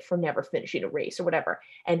idiot for never finishing a race," or whatever.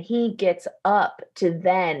 And he gets up to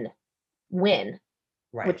then win,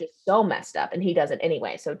 which is so messed up. And he does it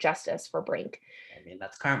anyway. So justice for Brink. I mean,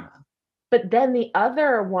 that's karma. But then the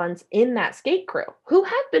other ones in that skate crew who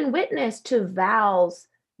have been witness to Val's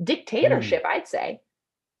dictatorship, I'd say.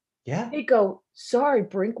 Yeah. They go, "Sorry,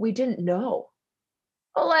 Brink, we didn't know."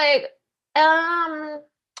 Like, how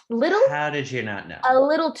did you not know? A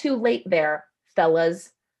little too late there,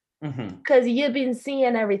 fellas. Because you've been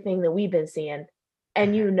seeing everything that we've been seeing,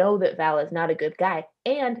 and you know that Val is not a good guy.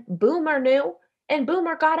 And Boomer knew, and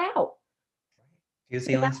Boomer got out. He was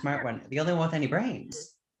the only smart one, the only one with any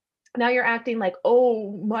brains. Now you're acting like,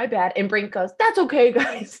 "Oh, my bad." And Brink goes, "That's okay,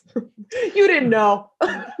 guys. You didn't know."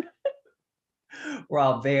 We're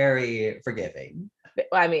all very forgiving.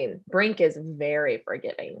 I mean, Brink is very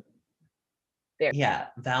forgiving. Yeah,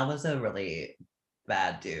 Val was a really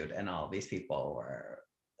bad dude, and all these people were.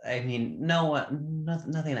 I mean, nothing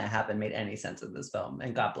that happened made any sense in this film,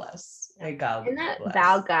 and God bless. And that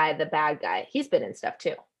Val guy, the bad guy, he's been in stuff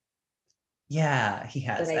too. Yeah, he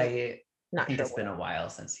has. I think sure it's been a while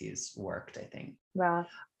since he's worked, I think. Well,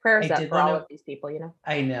 prayers up for all of these people,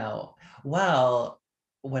 I know. Well,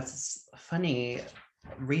 what's funny,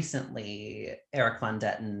 recently, Eric Von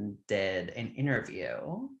Detten did an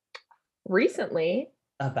interview. Recently?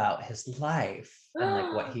 About his life and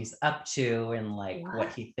like what he's up to and like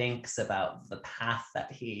what he thinks about the path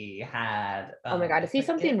that he had. Oh my God, is he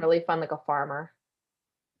something really fun, like a farmer?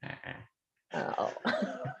 Oh.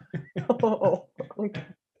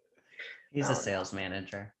 He's a sales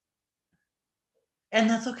manager. And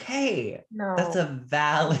that's okay. No. That's a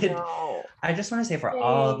valid. No. I just want to say for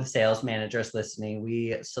all the sales managers listening,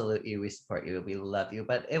 we salute you, we support you, we love you,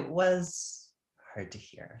 but it was hard to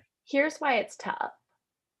hear. Here's why it's tough.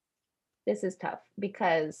 This is tough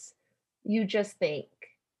because you just think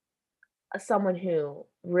someone who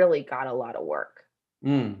really got a lot of work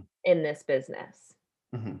in this business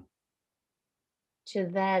to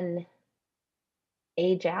then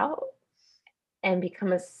age out and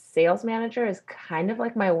become a sales manager is kind of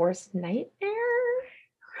like my worst nightmare.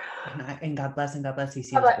 And God bless, he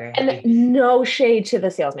seems very happy. And no shade to the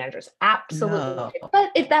sales managers, absolutely. No.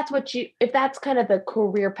 But if that's kind of the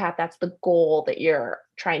career path, that's the goal that you're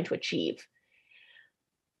trying to achieve.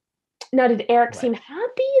 Now, did Eric seem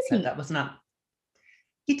happy? That was not.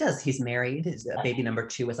 He does. He's married. His baby number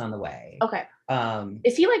 2 is on the way. Okay.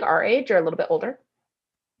 Is he like our age or a little bit older?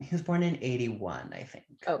 He was born in 81, I think.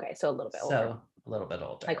 Okay, so a little bit older. So a little bit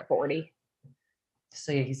older. Like 40.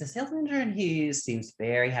 So yeah, he's a sales manager and he seems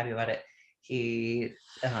very happy about it. He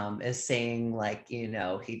is saying like,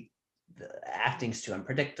 the acting's too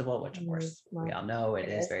unpredictable, which of course we all know it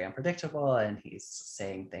is very unpredictable. And he's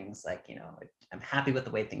saying things like, I'm happy with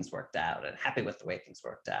the way things worked out and happy with the way things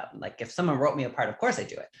worked out. And like, if someone wrote me a part, of course I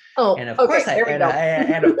do it. Oh, and of course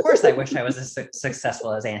and of course I wish I was as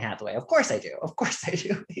successful as Anne Hathaway. Of course I do. Of course I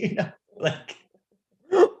do. Like.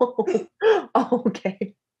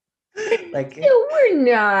 Okay. Like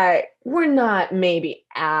we're not maybe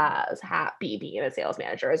as happy being a sales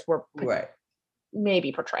manager as we're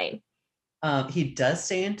maybe portraying. He does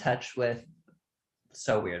stay in touch with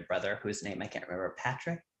So Weird brother, whose name I can't remember,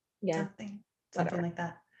 Patrick. Yeah, something like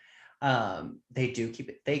that. They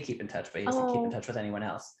keep in touch, but he doesn't keep in touch with anyone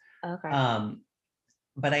else. Okay.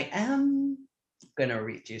 But I am gonna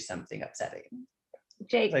read you something upsetting.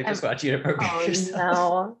 Jake, I just want you to prepare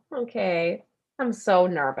yourself. No. Okay. I'm so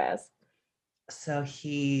nervous. So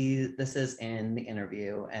this is in the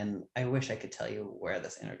interview, and I wish I could tell you where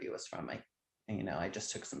this interview was from. I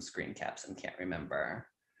just took some screen caps and can't remember.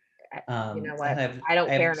 You know what? I don't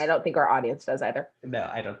care, and I don't think our audience does either. No,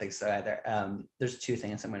 I don't think so either. There's 2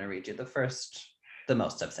 things I'm going to read you. The first, the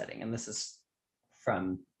most upsetting, and this is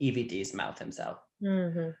from EVD's mouth himself,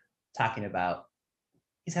 talking about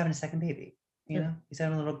he's having a second baby. He's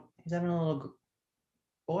having a little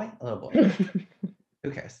boy.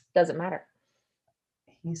 Who cares? Doesn't matter.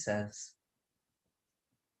 He says,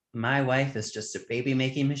 my wife is just a baby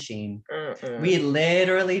making machine. We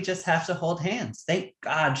literally just have to hold hands. Thank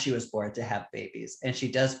God she was born to have babies, and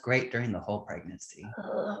she does great during the whole pregnancy.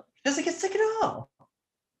 She doesn't get sick at all.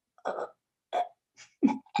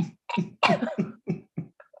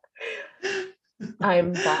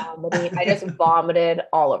 I'm vomiting. I just vomited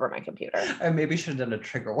all over my computer. I maybe should have done a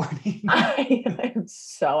trigger warning. I'm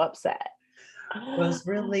so upset. It was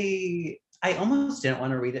really, I almost didn't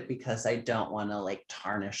want to read it because I don't want to like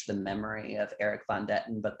tarnish the memory of Eric Von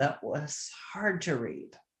Detten, but that was hard to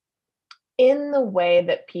read. In the way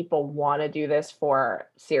that people want to do this for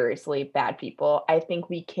seriously bad people, I think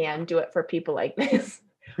we can do it for people like this.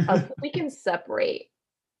 We can separate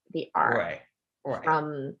the art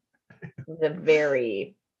from the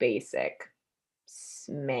very basic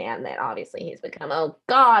man that obviously he's become. Oh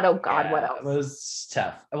God, what else? It was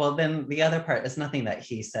tough. Well, then the other part is nothing that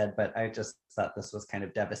he said, but I just thought this was kind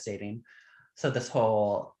of devastating. So this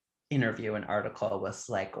whole interview and article was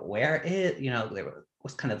like, was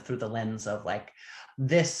kind of through the lens of like,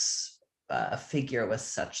 this figure was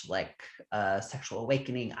such like a sexual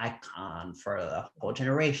awakening icon for the whole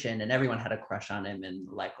generation, and everyone had a crush on him, and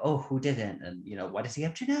like, oh, who didn't? And what is he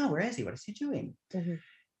up to now? Where is he? What is he doing?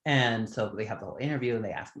 And so they have the whole interview and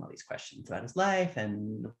they ask him all these questions about his life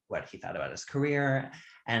and what he thought about his career.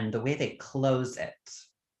 And the way they close it,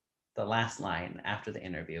 the last line after the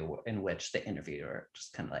interview, in which the interviewer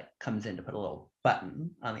just kind of like comes in to put a little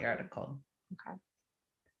button on the article. Okay.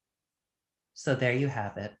 So there you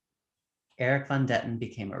have it. Eric Von Detten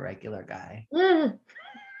became a regular guy.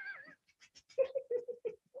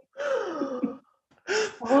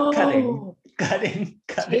 Cutting.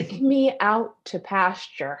 Take me out to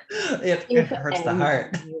pasture. It hurts the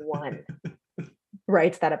heart. Anyone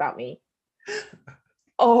writes that about me.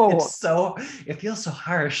 Oh, it feels so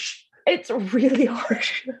harsh. It's really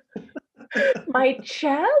harsh. My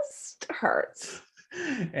chest hurts.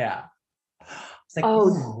 Yeah. It's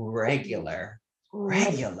like,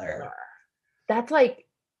 regular. That's like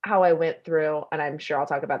how I went through, and I'm sure I'll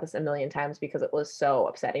talk about this a million times because it was so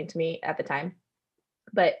upsetting to me at the time.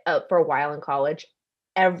 But for a while in college,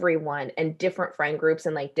 everyone and different friend groups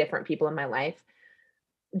and like different people in my life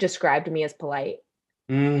described me as polite.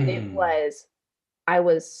 And I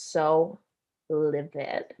was so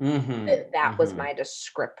livid. Mm-hmm. That was my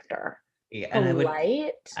descriptor. Yeah, and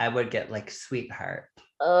Polite. I would get like sweetheart.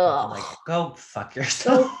 Ugh. Like, go fuck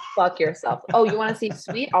yourself. Go fuck yourself. Oh, you want to see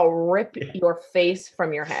sweet? I'll rip your face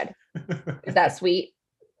from your head. Is that sweet,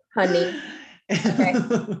 honey? Okay.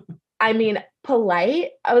 I mean,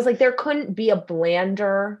 polite. I was like, there couldn't be a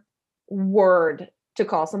blander word to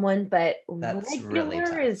call someone, but That's regular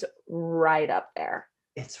really is right up there.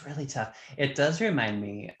 It's really tough. It does remind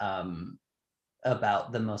me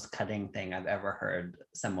about the most cutting thing I've ever heard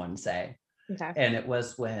someone say. Okay. And it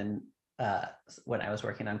was when I was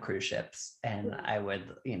working on cruise ships, and I would,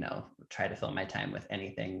 try to fill my time with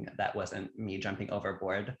anything that wasn't me jumping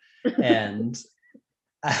overboard. And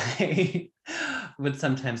I would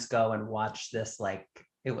sometimes go and watch this, like,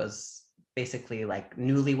 it was basically like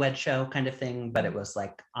newlywed show kind of thing, but it was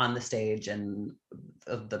like on the stage, and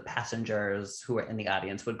the passengers who were in the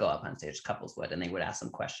audience would go up on stage, couples would, and they would ask them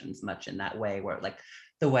questions, much in that way where like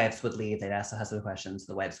the wives would leave, they'd ask the husband questions,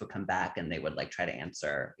 the wives would come back, and they would like try to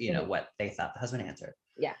answer, what they thought the husband answered.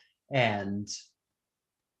 Yeah. And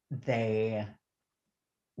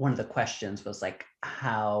one of the questions was like,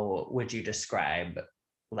 how would you describe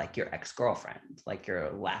like your ex-girlfriend, like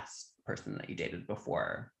your last person that you dated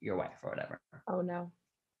before your wife or whatever? Oh no.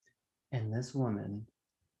 And this woman,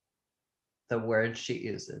 the word she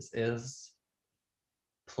uses is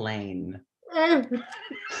plain.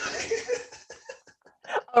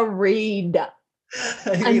 A read.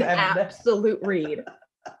 An absolute read.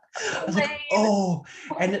 I was like, oh,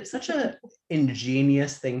 and it's such a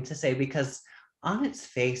ingenious thing to say, because on its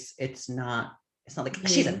face, it's not like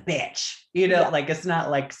she's a bitch, like it's not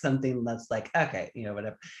like something that's like, okay,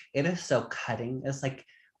 whatever. It is so cutting. It's like,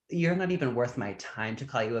 you're not even worth my time to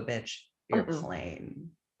call you a bitch. You're plain.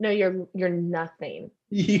 No, you're nothing.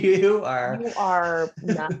 You are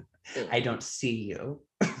nothing. I don't see you.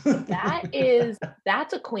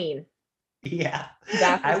 That's a queen. Yeah.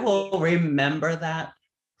 I will remember that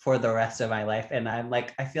for the rest of my life. And I'm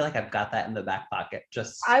like, I feel like I've got that in the back pocket,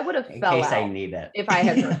 just I would have in fell case out I need it. if I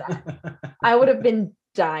had heard that. I would have been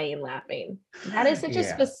dying laughing. That is such a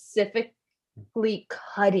specifically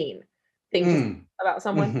cutting thing about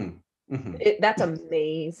someone. That's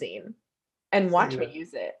amazing. And watch me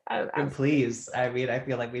use it. And please, I mean, I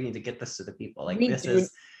feel like we need to get this to the people. Like, this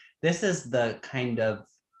is the kind of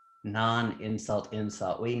non-insult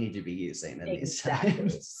insult we need to be using in these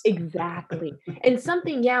times. Exactly. And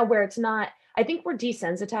something, where it's not, I think we're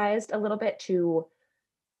desensitized a little bit to,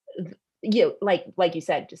 like you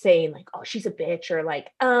said, just saying like, oh, she's a bitch, or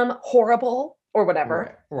like, horrible or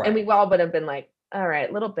whatever. Right. And we all would have been like, all right,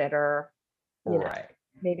 a little bitter. Right.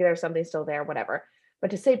 Maybe there's something still there, whatever.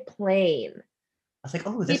 But to say plain, I was like,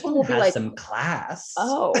 oh, this one has like, some class.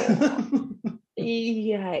 Oh,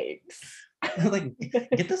 yikes. Like,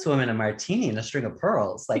 get this woman a martini and a string of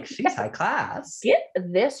pearls. Like, she's high class. Get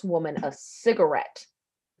this woman a cigarette.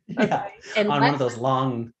 Okay? Yeah, and on one of those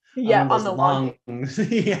long. Yeah, on the long.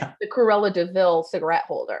 Yeah, the Cruella de Vil cigarette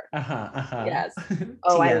holder. Yes.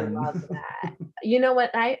 Oh, I love that. You know what?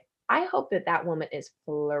 I hope that woman is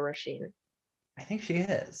flourishing. I think she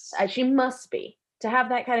is. She must be, to have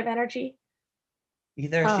that kind of energy.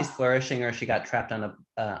 Either she's flourishing, or she got trapped on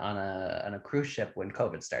a cruise ship when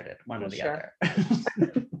COVID started. One or the other.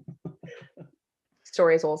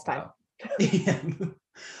 Story as old as time.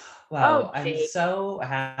 Wow. I'm so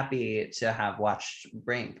happy to have watched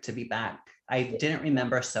Brink, to be back. I didn't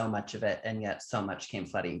remember so much of it, and yet so much came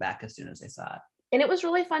flooding back as soon as I saw it. And it was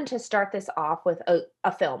really fun to start this off with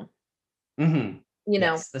a film. Mm-hmm.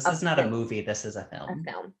 Yes, this is not a movie. This is a film.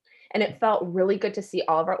 And it felt really good to see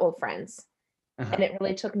all of our old friends. And it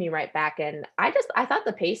really took me right back. And I thought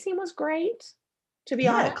the pacing was great, to be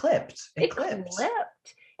honest. It clipped. It clipped.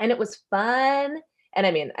 And it was fun. And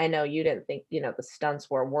I mean, I know you didn't think, the stunts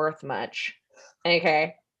were worth much.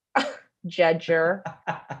 Okay. Judger.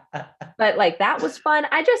 But like, that was fun.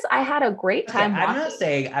 I had a great time. I'm not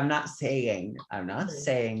saying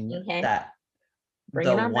that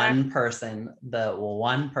the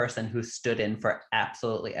one person who stood in for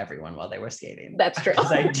absolutely everyone while they were skating. That's true.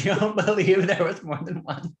 Because I don't believe there was more than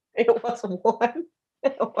one. It was one.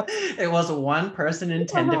 It was one person in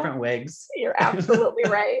 10 different wigs. You're absolutely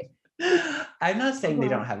right. I'm not saying they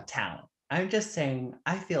don't have talent. I'm just saying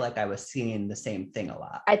I feel like I was seeing the same thing a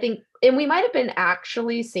lot. I think, and we might have been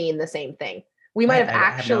actually seeing the same thing. We might have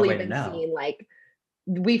actually been seeing, like,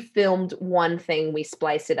 we filmed one thing, we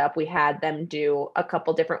spliced it up, we had them do a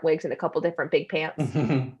couple different wigs and a couple different big pants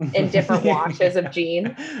and different washes of jeans,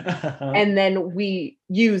 and then we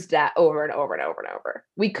used that over and over and over and over.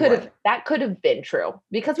 We could have, that could have been true,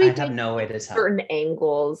 because we have no way to tell. Certain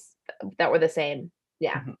angles that were the same,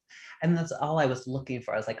 Yeah. And that's all I was looking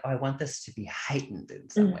for. I was like, oh, I want this to be heightened in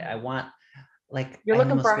some way. I want you're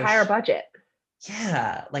looking for a higher budget.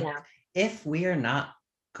 Yeah. Like if we are not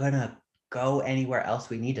gonna go anywhere else,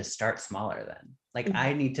 we need to start smaller then. Like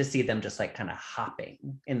I need to see them just like kind of hopping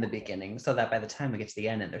in the beginning so that by the time we get to the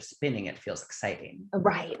end and they're spinning, it feels exciting.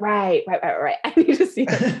 Right. I need to see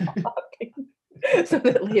them hopping so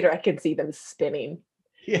that later I can see them spinning.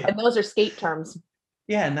 Yeah. And those are skate terms.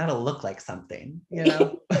 Yeah, and that'll look like something, you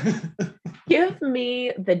know. Give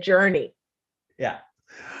me the journey. Yeah.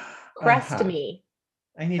 Crest me.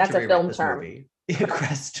 I need That's to a film this term. Movie. Yeah,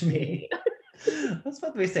 crest me. That's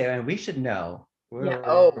what we say. I mean, we should know.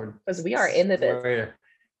 Because we are into this.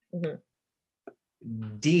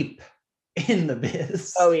 Deep in the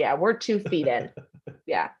biz. Oh yeah, we're 2 feet in.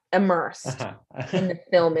 Yeah, immersed in the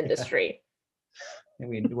film industry. I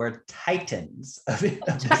mean, we're titans of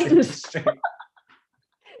this industry.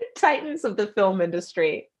 Titans of the film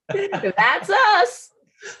industry. That's us.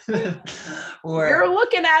 We're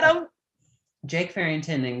looking at them. Jake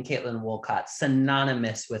Farrington and Caitlin Wolcott,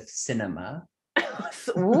 synonymous with cinema.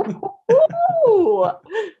 Ooh,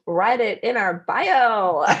 write it in our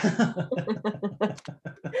bio.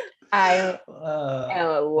 I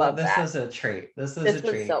love this that. This was a treat. This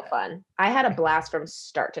was so fun. I had a blast from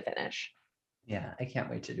start to finish. Yeah, I can't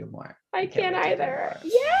wait to do more. I can't either.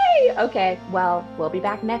 Yay! Okay, well, we'll be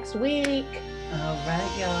back next week. All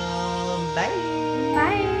right, y'all. Bye.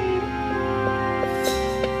 Bye.